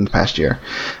seen in the past year.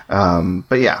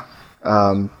 But yeah,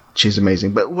 she's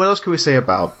amazing. But what else can we say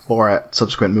about Borat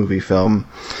subsequent movie film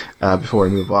before we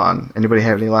move on? Anybody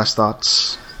have any last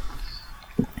thoughts?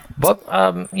 Well,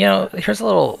 here's a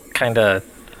little kind of,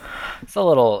 it's a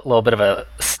little bit of a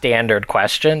standard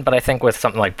question, but I think with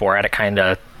something like Borat, it kind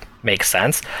of makes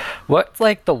sense. What's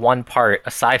like the one part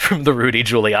aside from the Rudy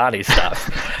Giuliani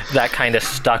stuff that kind of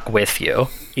stuck with you,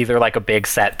 either like a big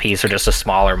set piece or just a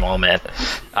smaller moment,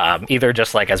 either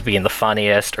just like as being the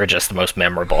funniest or just the most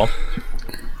memorable?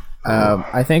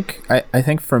 I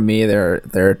think for me there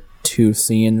are two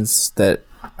scenes that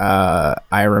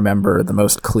I remember the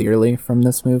most clearly from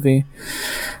this movie.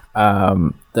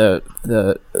 The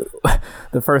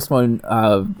first one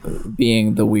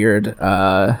being the weird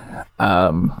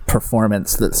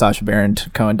performance that Sacha Baron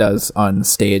Cohen does on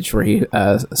stage, where he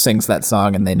sings that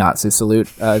song and they Nazi salute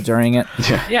during it.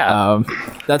 Yeah.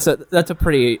 That's a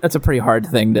pretty hard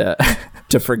thing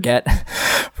to forget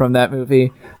from that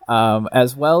movie.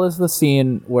 As well as the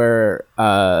scene where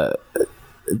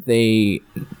they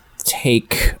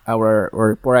take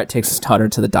or Borat takes his daughter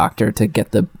to the doctor to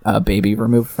get the baby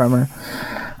removed from her.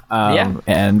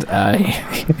 And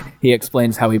he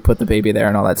explains how he put the baby there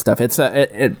and all that stuff. It's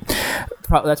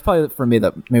that's probably for me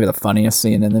maybe the funniest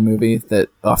scene in the movie. That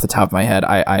off the top of my head,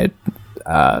 I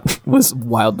was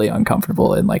wildly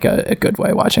uncomfortable in like a good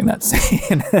way watching that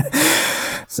scene.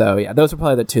 So yeah, those are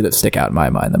probably the two that stick out in my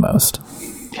mind the most.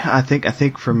 Yeah, I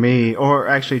think for me, or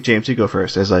actually, James, you go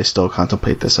first as I still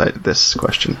contemplate this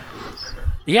question.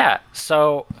 Yeah.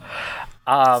 So,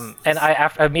 and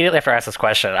immediately after I asked this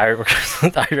question, I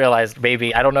realized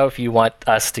maybe I don't know if you want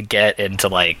us to get into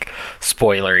like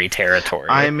spoilery territory.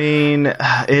 I mean,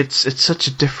 it's such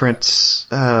a different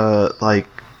like.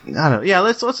 I don't know. Yeah,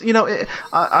 let's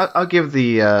I'll give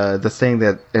the thing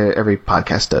that every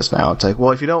podcast does now. It's like, well,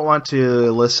 if you don't want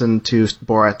to listen to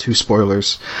Borat 2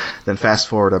 spoilers, then fast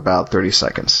forward about 30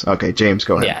 seconds. Okay, James,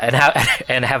 go ahead. Yeah,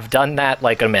 and have done that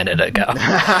like a minute ago.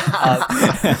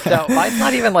 So mine's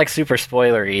not even like super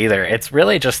spoilery either. It's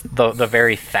really just the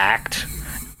very fact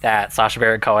that Sacha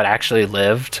Baron Cohen actually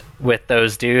lived with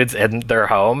those dudes in their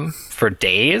home for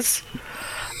days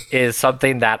is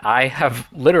something that I have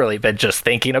literally been just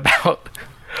thinking about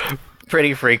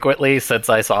pretty frequently since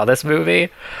I saw this movie.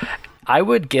 I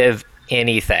would give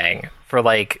anything for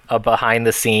like a behind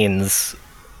the scenes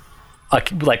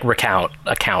account.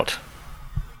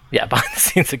 Yeah, behind the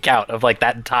scenes account of like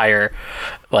that entire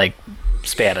like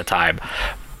span of time,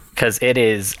 because it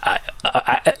is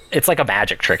it's like a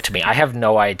magic trick to me. I have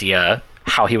no idea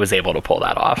how he was able to pull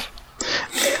that off.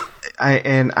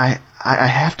 I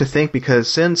have to think,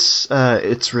 because since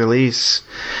its release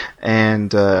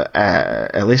and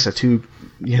at least a two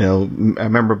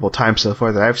memorable times so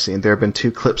far that I've seen, there have been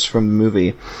two clips from the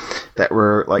movie that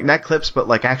were like not clips but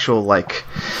like actual like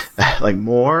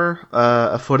more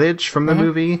footage from the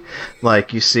movie,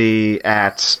 like you see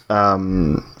at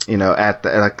at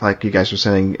the, like you guys were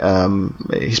saying,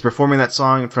 he's performing that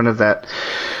song in front of that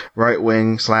right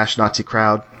wing / Nazi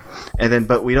crowd. And then,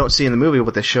 but we don't see in the movie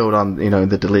what they showed on, in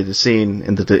the deleted scene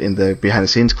in the behind the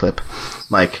scenes clip,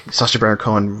 like Sacha Baron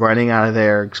Cohen running out of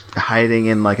there, hiding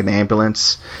in like an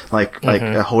ambulance,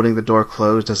 holding the door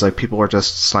closed as like people were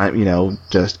just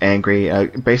just angry,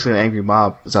 basically an angry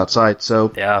mob was outside.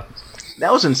 So yeah,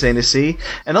 that was insane to see.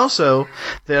 And also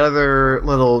the other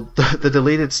the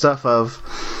deleted stuff of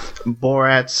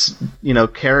Borat's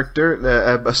character,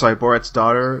 Borat's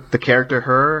daughter, the character,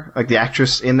 her, like the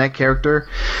actress in that character,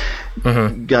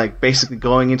 like basically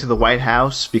going into the White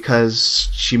House because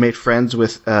she made friends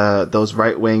with those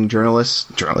right-wing journalists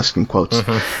in quotes.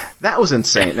 That was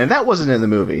insane, and that wasn't in the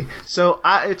movie. So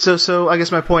I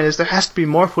guess my point is there has to be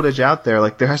more footage out there.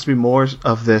 Like there has to be more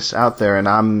of this out there, and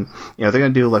they're gonna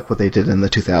do like what they did in the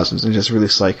 2000s and just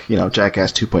release like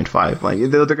Jackass 2.5. Like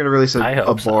they're gonna release a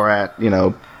Borat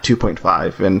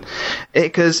 2.5, and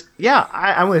because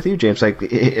I'm with you, James. Like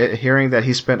hearing that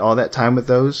he spent all that time with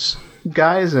those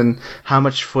guys and how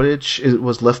much footage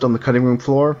was left on the cutting room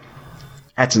floor,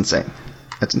 That's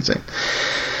insane.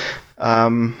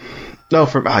 No,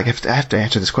 I have to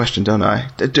answer this question, don't I?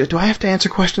 Do I have to answer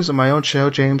questions on my own show,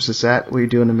 James? Is that what you're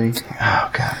doing to me? Oh,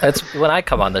 God. That's when I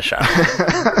come on the show.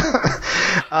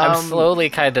 I'm slowly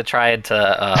kind of trying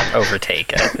to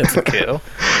overtake it. It's a coup.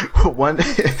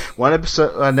 One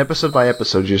episode by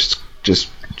episode, just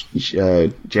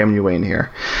jamming your way in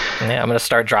here. Yeah, I'm going to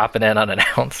start dropping in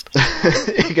unannounced.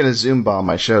 You're going to Zoom bomb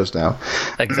my shows now.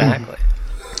 Exactly.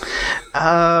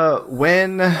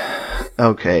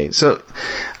 Okay, so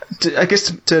I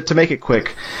guess to make it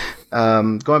quick,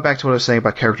 going back to what I was saying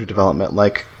about character development,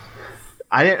 like,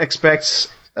 I didn't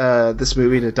expect this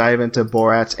movie to dive into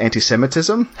Borat's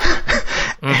anti-Semitism.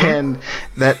 And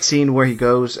that scene where he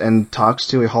goes and talks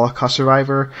to a Holocaust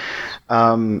survivor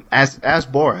as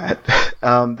Borat,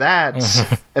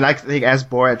 and I think as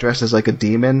Borat dressed as like a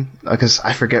demon, because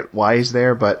I forget why he's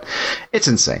there, but it's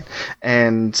insane.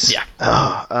 And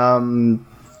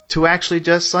to actually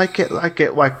just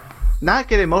not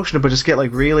get emotional, but just get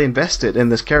like really invested in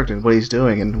this character and what he's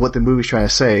doing and what the movie's trying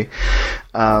to say.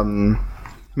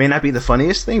 May not be the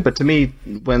funniest thing, but to me,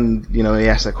 when he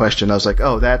asked that question, I was like,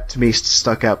 oh, that to me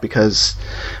stuck out because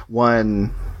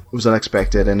one, it was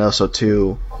unexpected, and also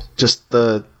two, just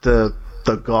the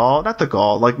gall,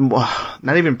 like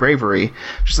not even bravery,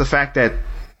 just the fact that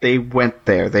they went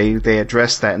there, they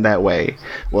addressed that in that way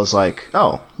was like,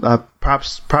 oh,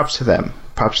 props to them,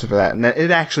 props for that, and it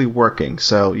actually working.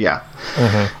 So yeah.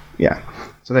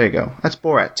 So there you go. That's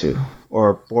Borat 2,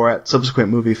 or Borat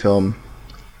subsequent movie film.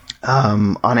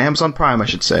 On Amazon Prime, I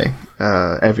should say,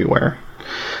 everywhere,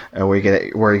 where you get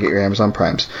your Amazon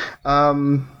Primes.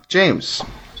 James,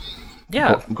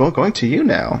 yeah, going to you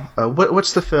now.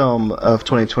 What's the film of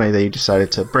 2020 that you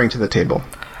decided to bring to the table?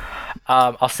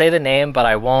 I'll say the name, but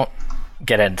I won't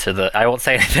I won't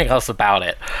say anything else about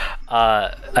it.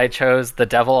 I chose The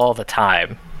Devil All the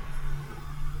Time.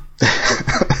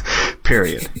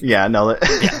 Period. Yeah, no.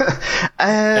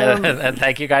 And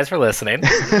thank you guys for listening.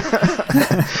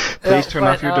 Please turn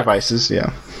off your devices.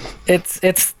 Yeah.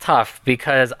 It's tough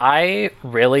because I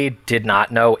really did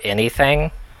not know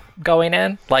anything going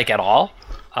in, like at all,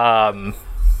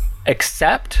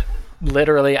 except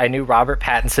literally I knew Robert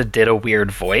Pattinson did a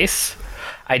weird voice.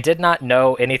 I did not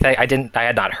know anything. I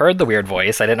had not heard the weird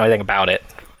voice. I didn't know anything about it.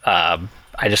 I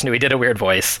just knew he did a weird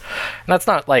voice, and that's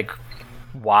not like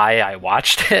why I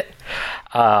watched it.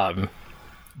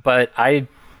 But I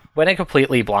went in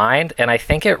completely blind, and I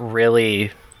think it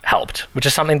really helped, which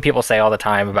is something people say all the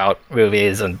time about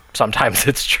movies, and sometimes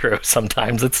it's true,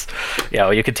 sometimes it's,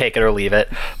 you could take it or leave it.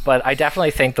 But I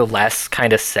definitely think the less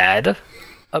kind of said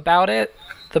about it,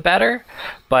 the better.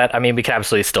 But I mean, we can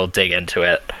absolutely still dig into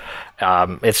it.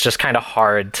 It's just kind of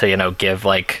hard to, give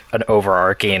like an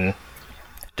overarching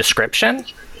description.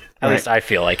 At least I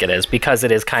feel like it is, because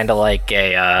it is kind of like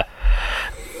a,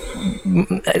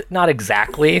 not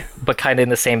exactly, but kind of in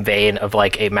the same vein of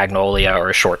like a Magnolia or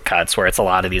a Shortcuts, where it's a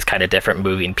lot of these kind of different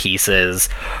moving pieces,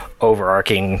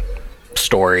 overarching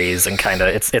stories, and kind of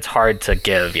it's hard to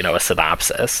give, a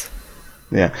synopsis.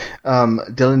 Yeah.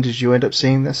 Dylan, did you end up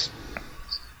seeing this?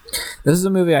 This is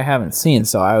a movie I haven't seen,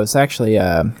 so I was actually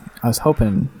I was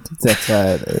hoping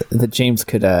that James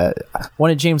could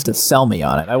wanted James to sell me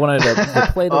on it. I wanted to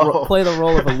play the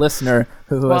role of a listener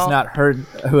who has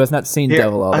not seen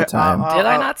Devil All the Time. Did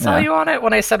I not sell you on it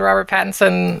when I said Robert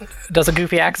Pattinson does a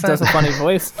goofy accent? Does a funny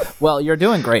voice? Well, you're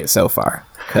doing great so far,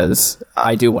 because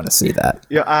I do want to see that.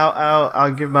 Yeah,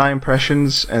 I'll give my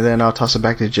impressions, and then I'll toss it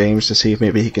back to James to see if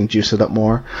maybe he can juice it up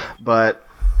more. But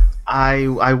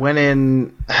I went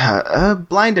in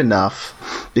blind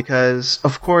enough because,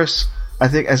 of course, I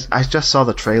think as I just saw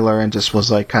the trailer and just was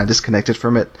like kind of disconnected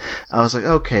from it. I was like,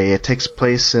 okay, it takes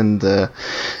place in the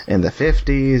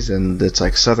 50s, and it's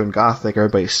like Southern Gothic.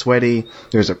 Everybody's sweaty.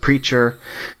 There's a preacher.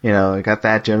 I got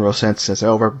that general sense. It's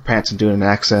Robert Pattinson doing an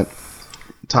accent.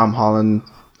 Tom Holland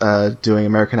doing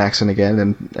American accent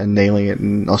again and nailing it,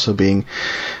 and also being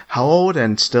how old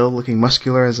and still looking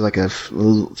muscular as like a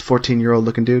 14-year-old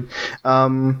looking dude.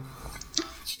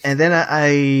 And then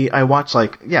I watched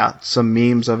some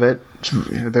memes of it.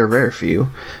 There are very few,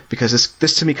 because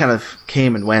this to me kind of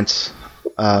came and went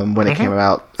when it came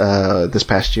out this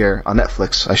past year on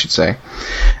Netflix, I should say.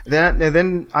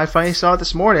 Then I finally saw it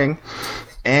this morning,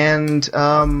 and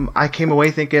I came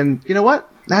away thinking, you know what?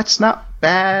 That's not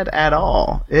bad at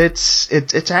all.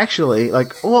 It's actually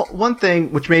like, well, one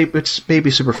thing which may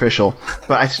be superficial,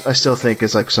 but I still think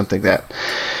is like something that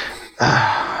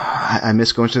I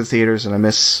miss going to the theaters, and I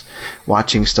miss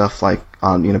watching stuff like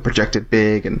on projected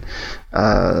big. And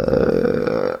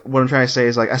what I'm trying to say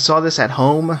is, like, I saw this at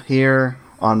home here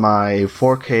on my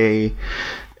 4K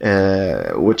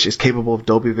which is capable of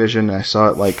Dolby Vision. I saw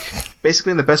it like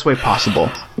basically in the best way possible.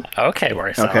 Okay,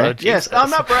 Marcelo. Okay. Jesus. Yes, I'm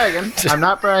not bragging. I'm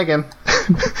not bragging.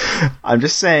 I'm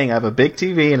just saying I have a big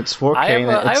TV and it's 4K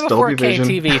and it's Dolby Vision.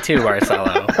 I have a 4K TV too,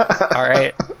 Marcelo. All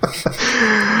right.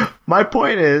 My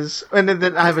point is, and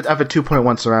then I have a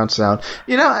 2.1 surround sound.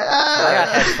 You know, I got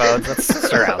headphones. That's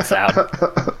surround sound.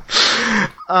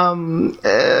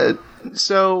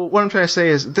 So what I'm trying to say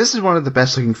is this is one of the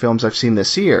best looking films I've seen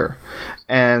this year,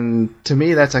 and to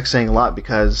me that's like saying a lot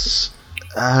because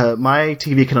my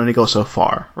TV can only go so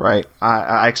far, right?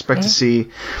 I expect to see,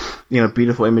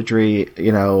 beautiful imagery,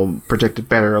 projected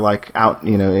better, like out,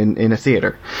 in a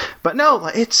theater, but no,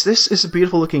 this is a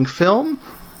beautiful looking film.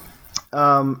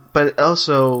 But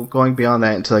also going beyond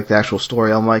that into like the actual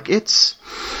story, I'm like,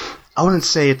 I wouldn't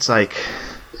say it's like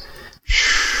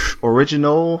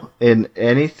original in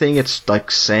anything it's like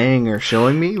saying or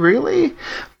showing me really,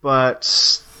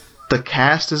 but the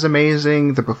cast is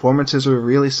amazing, the performances are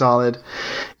really solid.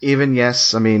 Even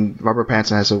yes, I mean Robert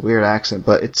Pattinson has a weird accent,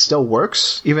 but it still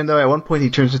works, even though at one point he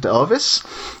turns into Elvis.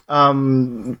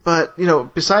 But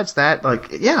besides that, like,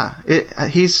 yeah,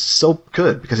 he's so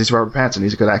good because he's Robert Pattinson.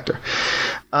 He's a good actor.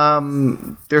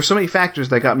 There's so many factors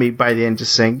that got me by the end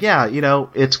just saying, yeah,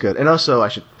 it's good. And also, I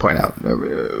should point out,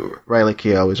 Riley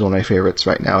Keough is one of my favorites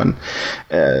right now,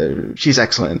 and she's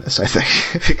excellent in this, I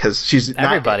think, because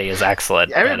everybody is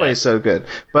excellent. Everybody's so good.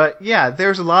 But yeah,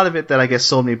 there's a lot of it that I guess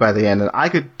sold me by the end, and I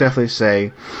could definitely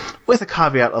say, with a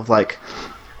caveat of like,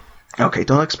 okay,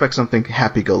 don't expect something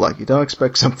happy-go-lucky. Don't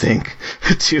expect something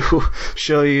to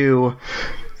show you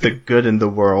the good in the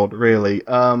world, really.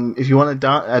 If you want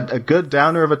a good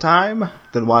downer of a time,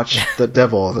 then watch The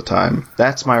Devil All the Time.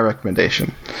 That's my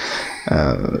recommendation.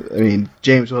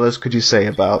 James, what else could you say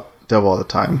about Devil All the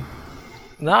Time?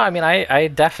 No, I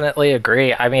definitely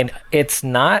agree. It's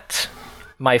not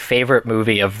my favorite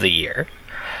movie of the year.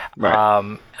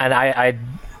 Right. And I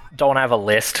don't have a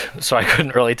list, so I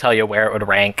couldn't really tell you where it would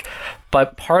rank.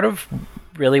 But part of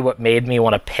really what made me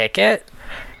want to pick it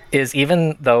is,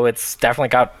 even though it's definitely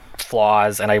got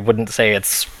flaws, and I wouldn't say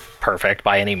it's perfect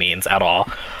by any means at all,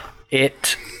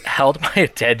 it held my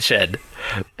attention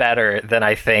better than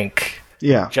I think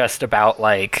just about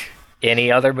like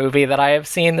any other movie that I have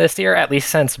seen this year, at least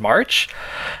since March.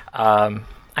 I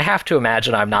have to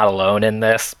imagine I'm not alone in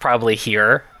this, probably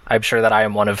here. I'm sure that I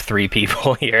am one of 3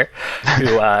 people here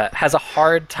who has a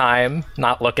hard time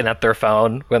not looking at their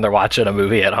phone when they're watching a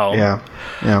movie at home. Yeah.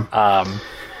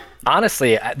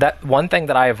 Honestly, that one thing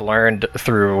that I have learned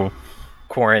through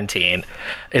quarantine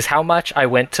is how much I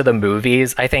went to the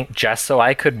movies, I think, just so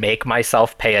I could make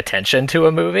myself pay attention to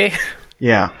a movie.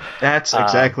 Yeah, that's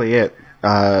exactly it.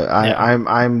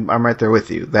 I'm right there with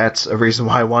you. That's a reason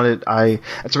why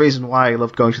that's a reason why I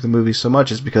love going to the movies so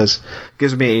much, is because it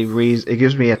gives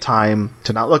me a time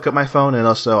to not look at my phone, and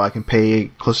also I can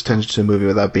pay close attention to a movie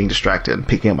without being distracted and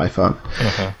picking up my phone.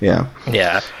 Mm-hmm.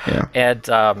 Yeah.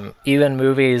 And even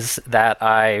movies that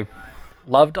I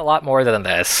loved a lot more than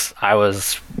this, I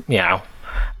was,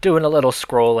 doing a little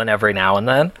scrolling every now and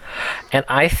then, and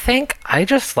I think I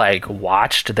just like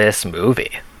watched this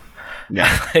movie.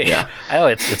 Yeah, yeah. I know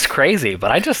it's crazy,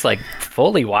 but I just like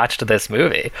fully watched this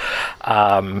movie,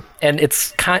 and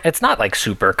it's not like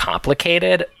super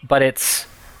complicated, but it's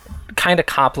kind of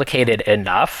complicated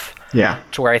enough,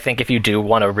 to where I think if you do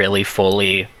want to really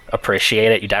fully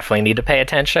appreciate it, you definitely need to pay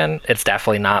attention. It's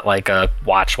definitely not like a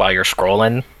watch while you're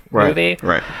scrolling movie,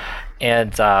 right?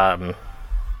 And I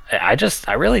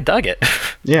really dug it.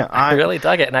 Yeah, I really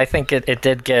dug it, and I think it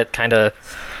did get kind of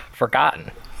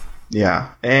forgotten. Yeah,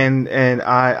 and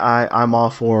I'm all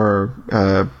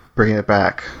for bringing it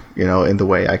back, in the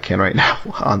way I can right now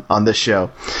on this show,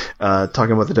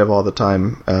 talking about The Devil All the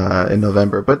Time in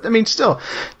November. But still,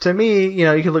 to me,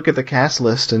 you can look at the cast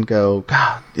list and go,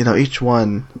 God, each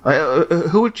one.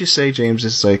 Who would you say, James,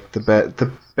 is like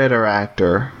the better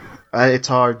actor? It's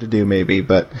hard to do, maybe,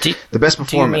 but the best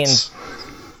performance. Do you mean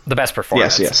the best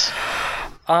performance? Yes.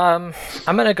 I'm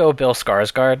gonna go Bill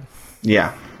Skarsgård.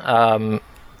 Yeah.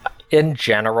 In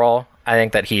general, I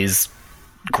think that he's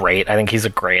great. I think he's a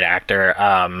great actor.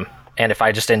 And if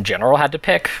I just in general had to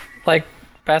pick like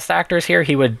best actors here,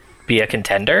 he would be a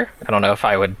contender. I don't know if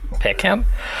I would pick him,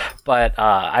 but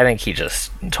I think he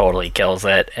just totally kills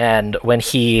it. And when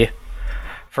he,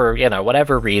 for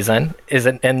whatever reason,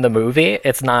 isn't in the movie,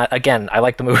 it's not, again, I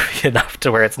like the movie enough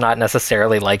to where it's not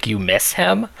necessarily like you miss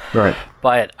him. Right.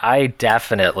 But I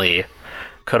definitely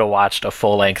could have watched a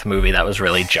full-length movie that was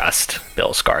really just Bill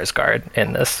Skarsgård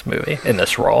in this movie, in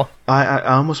this role.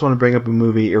 I almost want to bring up a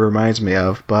movie it reminds me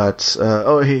of, but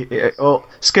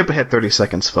skip ahead 30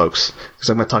 seconds, folks, because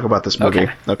I'm going to talk about this movie.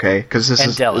 Okay? Because this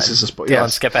is a spoiler.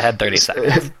 Dylan, skip ahead 30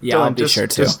 seconds. Yeah, I'll be sure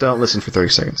to. Just don't listen for 30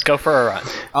 seconds. Go for a run.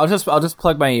 I'll just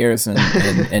plug my ears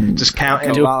and just count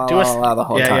and do the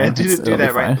whole time. Do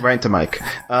that right into Mike.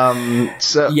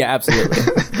 Yeah, absolutely,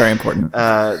 very important.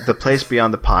 The Place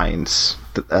Beyond the Pines.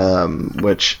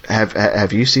 Which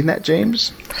have you seen that,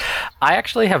 James? I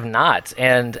actually have not,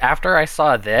 and after I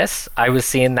saw this, I was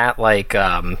seeing that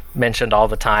mentioned all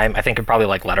the time. I think in probably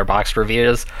Letterboxd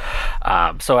reviews.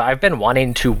 So I've been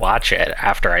wanting to watch it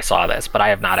after I saw this, but I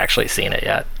have not actually seen it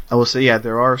yet. I will say,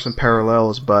 there are some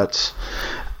parallels, but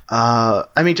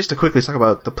just to quickly talk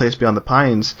about The Place Beyond the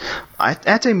Pines,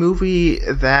 that's a movie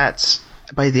that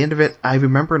by the end of it I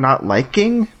remember not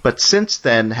liking, but since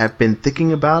then have been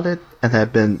thinking about it and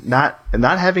have been not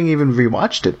having even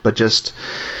rewatched it, but just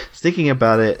thinking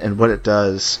about it and what it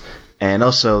does, and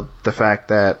also the fact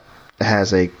that it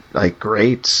has a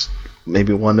great,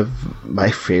 maybe one of my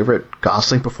favorite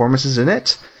Gosling performances in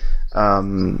it.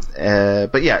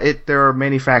 But yeah, there are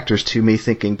many factors to me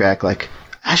thinking back,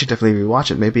 I should definitely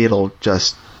rewatch it. Maybe it'll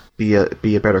just be a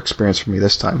better experience for me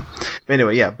this time. But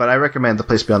anyway, but I recommend The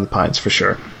Place Beyond the Pines for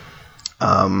sure.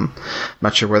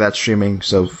 Not sure where that's streaming,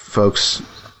 so folks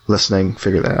listening,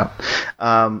 figure that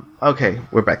out. Okay,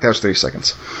 we're back. That was 30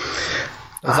 seconds.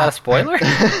 Was that a spoiler?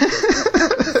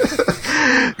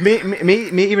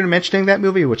 me even mentioning that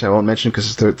movie, which I won't mention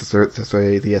because the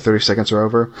 30 seconds are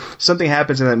over. Something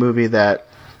happens in that movie that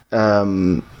I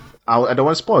don't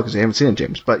want to spoil because you haven't seen it,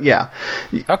 James. But yeah,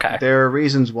 okay. There are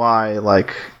reasons why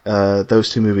those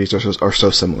two movies are so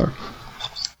similar.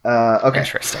 Okay.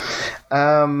 Interesting.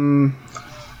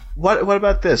 What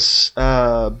about this?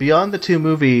 Beyond the two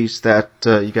movies that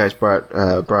you guys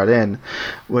brought in,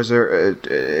 was there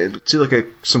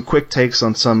some quick takes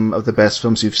on some of the best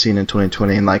films you've seen in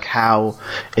 2020 and how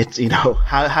it's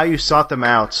how you sought them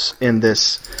out in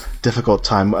this difficult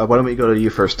time? Why don't we go to you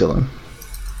first, Dylan?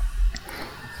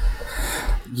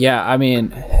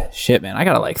 Yeah, shit, man, I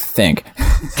gotta think.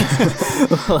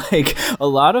 A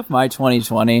lot of my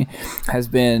 2020 has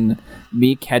been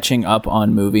me catching up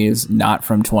on movies not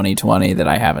from 2020 that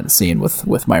I haven't seen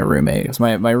with my roommate. 'Cause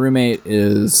my roommate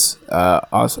is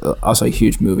also a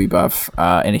huge movie buff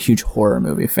and a huge horror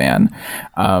movie fan.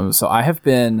 So I have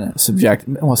been subject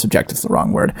is the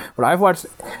wrong word, but I've watched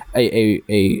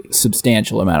a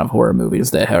substantial amount of horror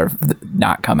movies that have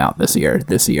not come out this year.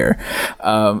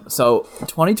 So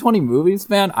 2020 movies,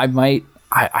 man,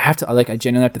 I have to I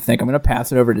genuinely have to think. I'm going to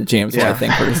pass it over to James while I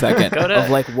think for a second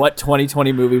of what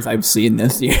 2020 movies I've seen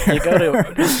this year. You go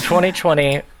to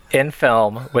 2020 in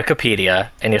film Wikipedia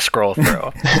and you scroll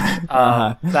through.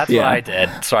 That's what I did,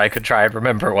 so I could try and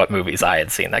remember what movies I had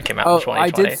seen that came out in 2020. I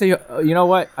did see. You know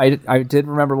what? I did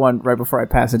remember one right before I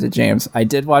pass it to James. I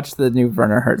did watch the new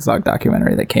Werner Herzog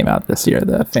documentary that came out this year,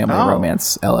 the Family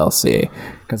Romance LLC,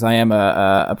 because I am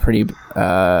a pretty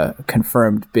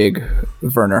confirmed big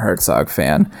Werner Herzog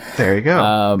fan. There you go.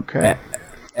 Okay.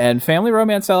 And Family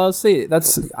Romance LLC,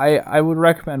 I would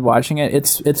recommend watching it.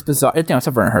 It's bizarre. It's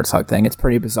a Werner Herzog thing. It's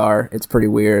pretty bizarre. It's pretty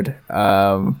weird,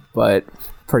 but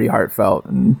pretty heartfelt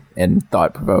and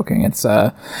thought provoking. It's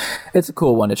a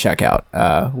cool one to check out.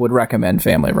 Would recommend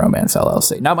Family Romance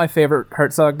LLC. Not my favorite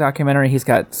Herzog documentary. He's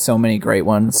got so many great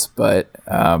ones, but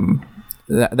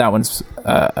that one's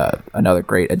another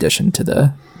great addition to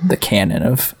the canon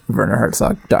of Werner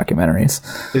Herzog documentaries.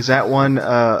 Is that one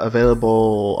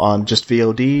available on just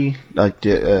VOD?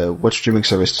 What streaming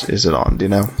service is it on? Do you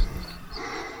know?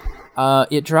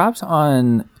 It dropped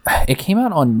on. It came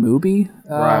out on Mubi.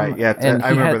 Right. Yeah,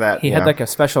 I remember that. He had a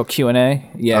special Q&A.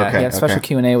 Yeah, okay, he had a special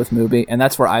Q&A with Mubi, and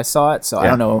that's where I saw it. So I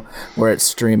don't know where it's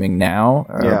streaming now,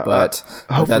 but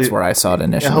that's where I saw it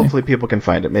initially. Yeah, hopefully people can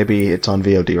find it. Maybe it's on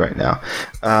VOD right now.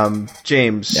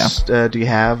 James, do you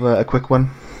have a quick one?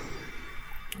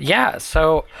 Yeah.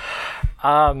 So,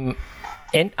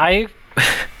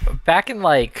 back in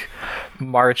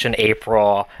March and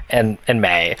April and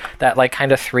May, that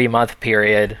kind of 3-month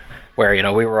period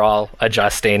where we were all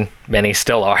adjusting, many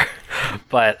still are,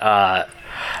 but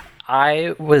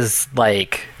I was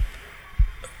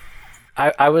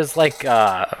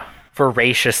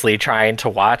voraciously trying to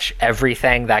watch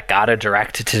everything that got a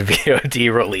direct to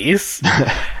VOD release.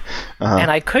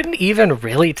 And I couldn't even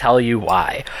really tell you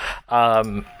why.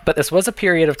 But this was a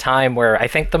period of time where I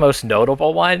think the most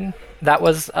notable one that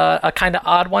was a kind of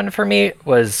odd one for me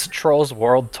was Trolls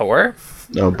World Tour.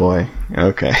 Oh boy.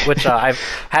 Okay. Which I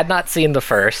had not seen the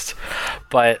first,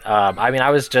 but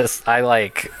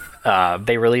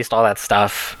they released all that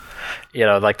stuff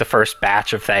like the first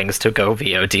batch of things to go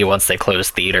VOD once they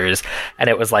closed theaters, and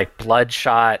it was like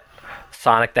Bloodshot,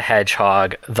 Sonic the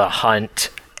Hedgehog, The Hunt,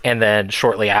 and then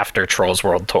shortly after Trolls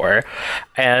World Tour.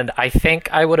 And I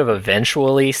think I would have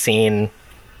eventually seen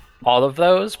all of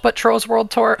those, but Trolls World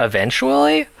Tour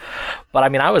eventually. But I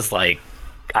mean, I was like,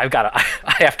 I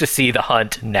have to see The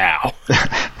Hunt now.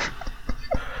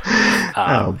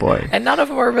 Oh boy. And none of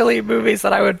them are really movies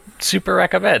that I would super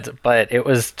recommend, but it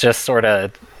was just sort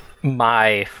of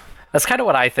that's kind of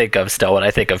what I think of still when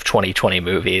I think of 2020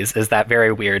 movies, is that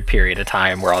very weird period of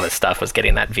time where all this stuff was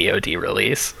getting that VOD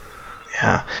release.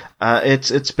 Yeah,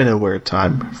 it's been a weird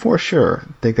time for sure.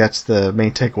 I think that's the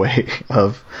main takeaway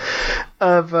of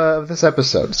this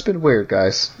episode. It's been weird,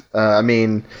 guys. I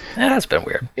mean, it has been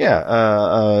weird.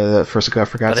 Yeah. First, I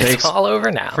forgot to say it's all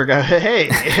over now. Hey,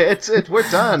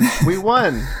 we're done. We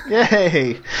won.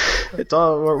 Yay! It's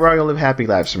all. We're gonna live happy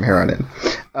lives from here on in.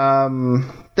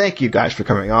 Thank you guys for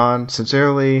coming on.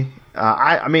 Sincerely.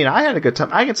 I mean, I had a good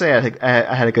time. I can say I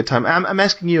had a good time. I'm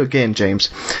asking you again, James.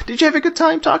 Did you have a good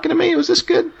time talking to me? Was this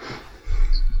good?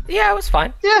 Yeah, it was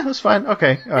fine. Yeah, it was fine.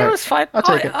 Okay, all right. It was fine. I'll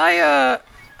take it. I'd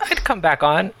come back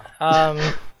on.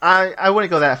 I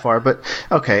wouldn't go that far, but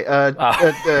okay.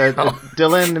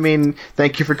 Dylan, I mean,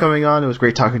 thank you for coming on. It was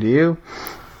great talking to you.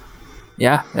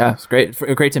 Yeah, it's great.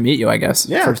 Great to meet you, I guess.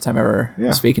 Yeah. First time ever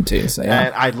speaking to you. So yeah.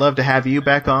 And I'd love to have you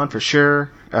back on for sure.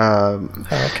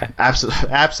 Okay.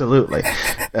 Absolutely.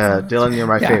 Dylan, you're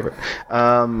my favorite.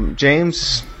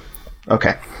 James.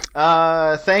 Okay.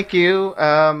 Thank you.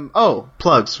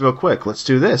 Plugs real quick. Let's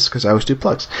do this because I always do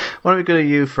plugs. Why don't we go to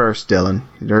you first, Dylan?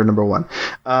 You're number one.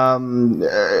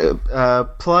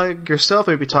 Plug yourself.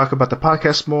 Maybe talk about the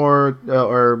podcast more,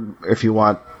 or if you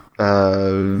want,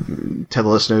 tell the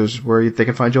listeners where they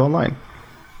can find you online.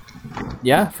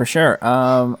 Yeah, for sure.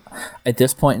 At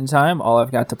this point in time, all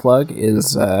I've got to plug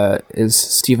is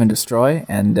Steven Destroy,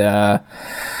 and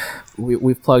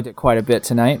we've plugged it quite a bit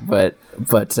tonight. But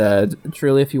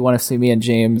truly, if you want to see me and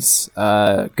James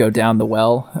go down the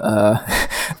well,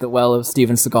 the well of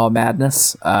Steven Seagal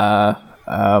madness,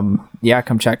 come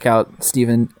check out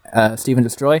Steven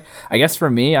Destroy. I guess for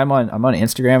me, I'm on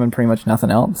Instagram and pretty much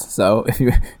nothing else. So if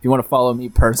you want to follow me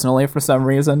personally for some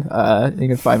reason, you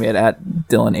can find me at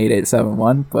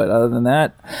Dylan8871. But other than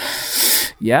that,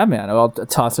 yeah, man, I'll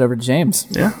toss it over to James.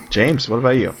 Yeah, James, what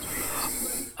about you?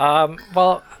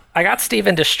 Well, I got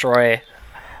Steven Destroy.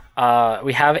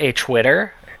 We have a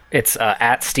Twitter. It's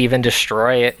at Steven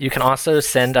Destroy. You can also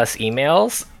send us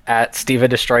emails at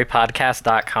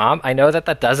stevendestroypodcast.com. I know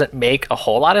that doesn't make a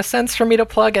whole lot of sense for me to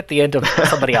plug at the end of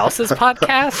somebody else's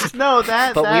podcast. No,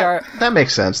 that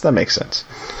makes sense. That makes sense.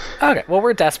 Okay, well,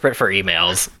 we're desperate for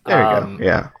emails. There you go.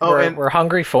 Yeah. We're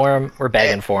hungry for them. We're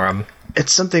begging for them.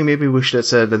 It's something maybe we should have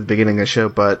said at the beginning of the show,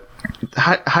 but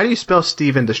how do you spell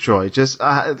Steven Destroy? Just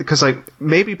because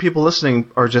maybe people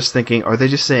listening are just thinking, are they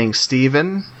just saying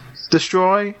Steven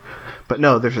Destroy? But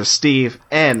no, there's a Steve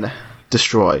N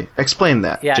Destroy. Explain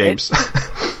that, James.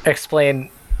 Explain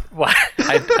what?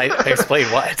 I explain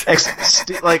what?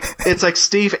 It's like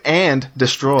Steve and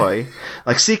Destroy,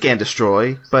 like Seek and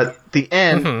Destroy, but the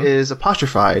N is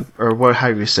apostrophied, or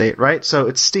how do you say it, right? So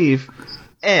it's Steve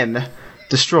N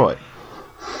Destroy.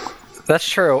 That's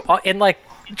true. In like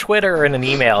Twitter or in an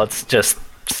email, it's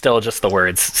still just the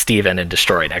words Steven and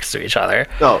Destroy next to each other.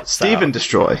 Oh, Steve and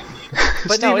Destroy.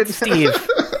 But no, it's Steve.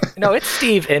 No, it's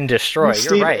Steve and Destroy.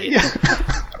 You're right.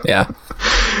 Yeah.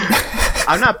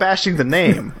 I'm not bashing the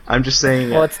name. I'm just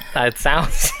saying. Well, it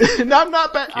sounds. No, I'm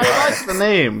not. I like the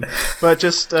name, but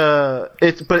just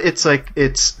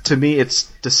it's to me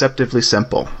it's deceptively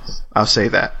simple. I'll say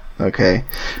that. Okay.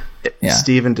 Yeah.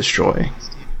 Steve and Destroy.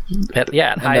 It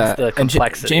hides the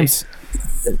complexity.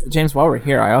 James, while we're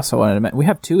here, I also wanted to mention we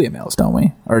have 2 emails, don't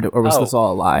we? Or was this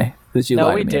all a lie?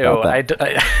 No, we do.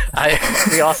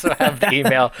 We also have the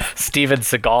email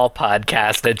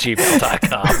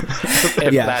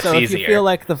stevenseagalpodcast@gmail.com. Yeah, that's so if easier. you feel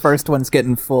like the first one's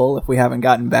getting full, if we haven't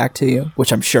gotten back to you,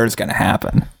 which I'm sure is going to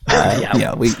happen,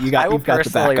 I will you've got the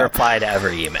personally backup. reply to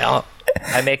every email.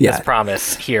 I make this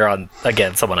promise here on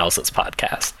someone else's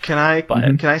podcast. Can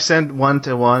I send one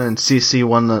to one and CC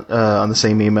one on the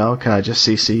same email? Can I just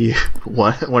CC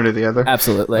one or the other?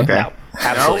 Absolutely. Okay. No,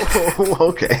 absolutely. No?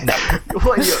 Okay. No.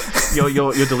 Well,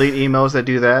 you'll delete emails that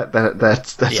do that.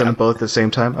 That's send them both at the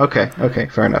same time. Okay.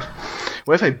 Fair enough.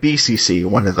 What if I BCC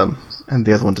one of them and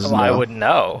the other one doesn't know? I wouldn't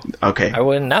know. Okay. I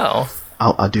wouldn't know.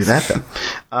 I'll do that then.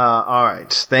 All right.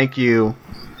 Thank you,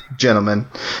 gentlemen.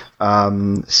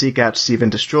 Seek out Steven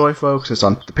Destroy, folks. It's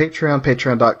on the Patreon,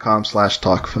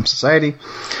 patreon.com/talkfilmsociety.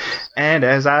 And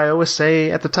as I always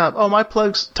say at the top, my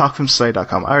plugs,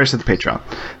 talkfilmsociety.com. I already said the Patreon.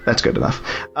 That's good enough.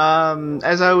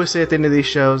 As I always say at the end of these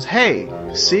shows, hey,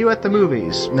 see you at the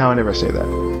movies. No, I never say that.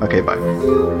 Okay, bye.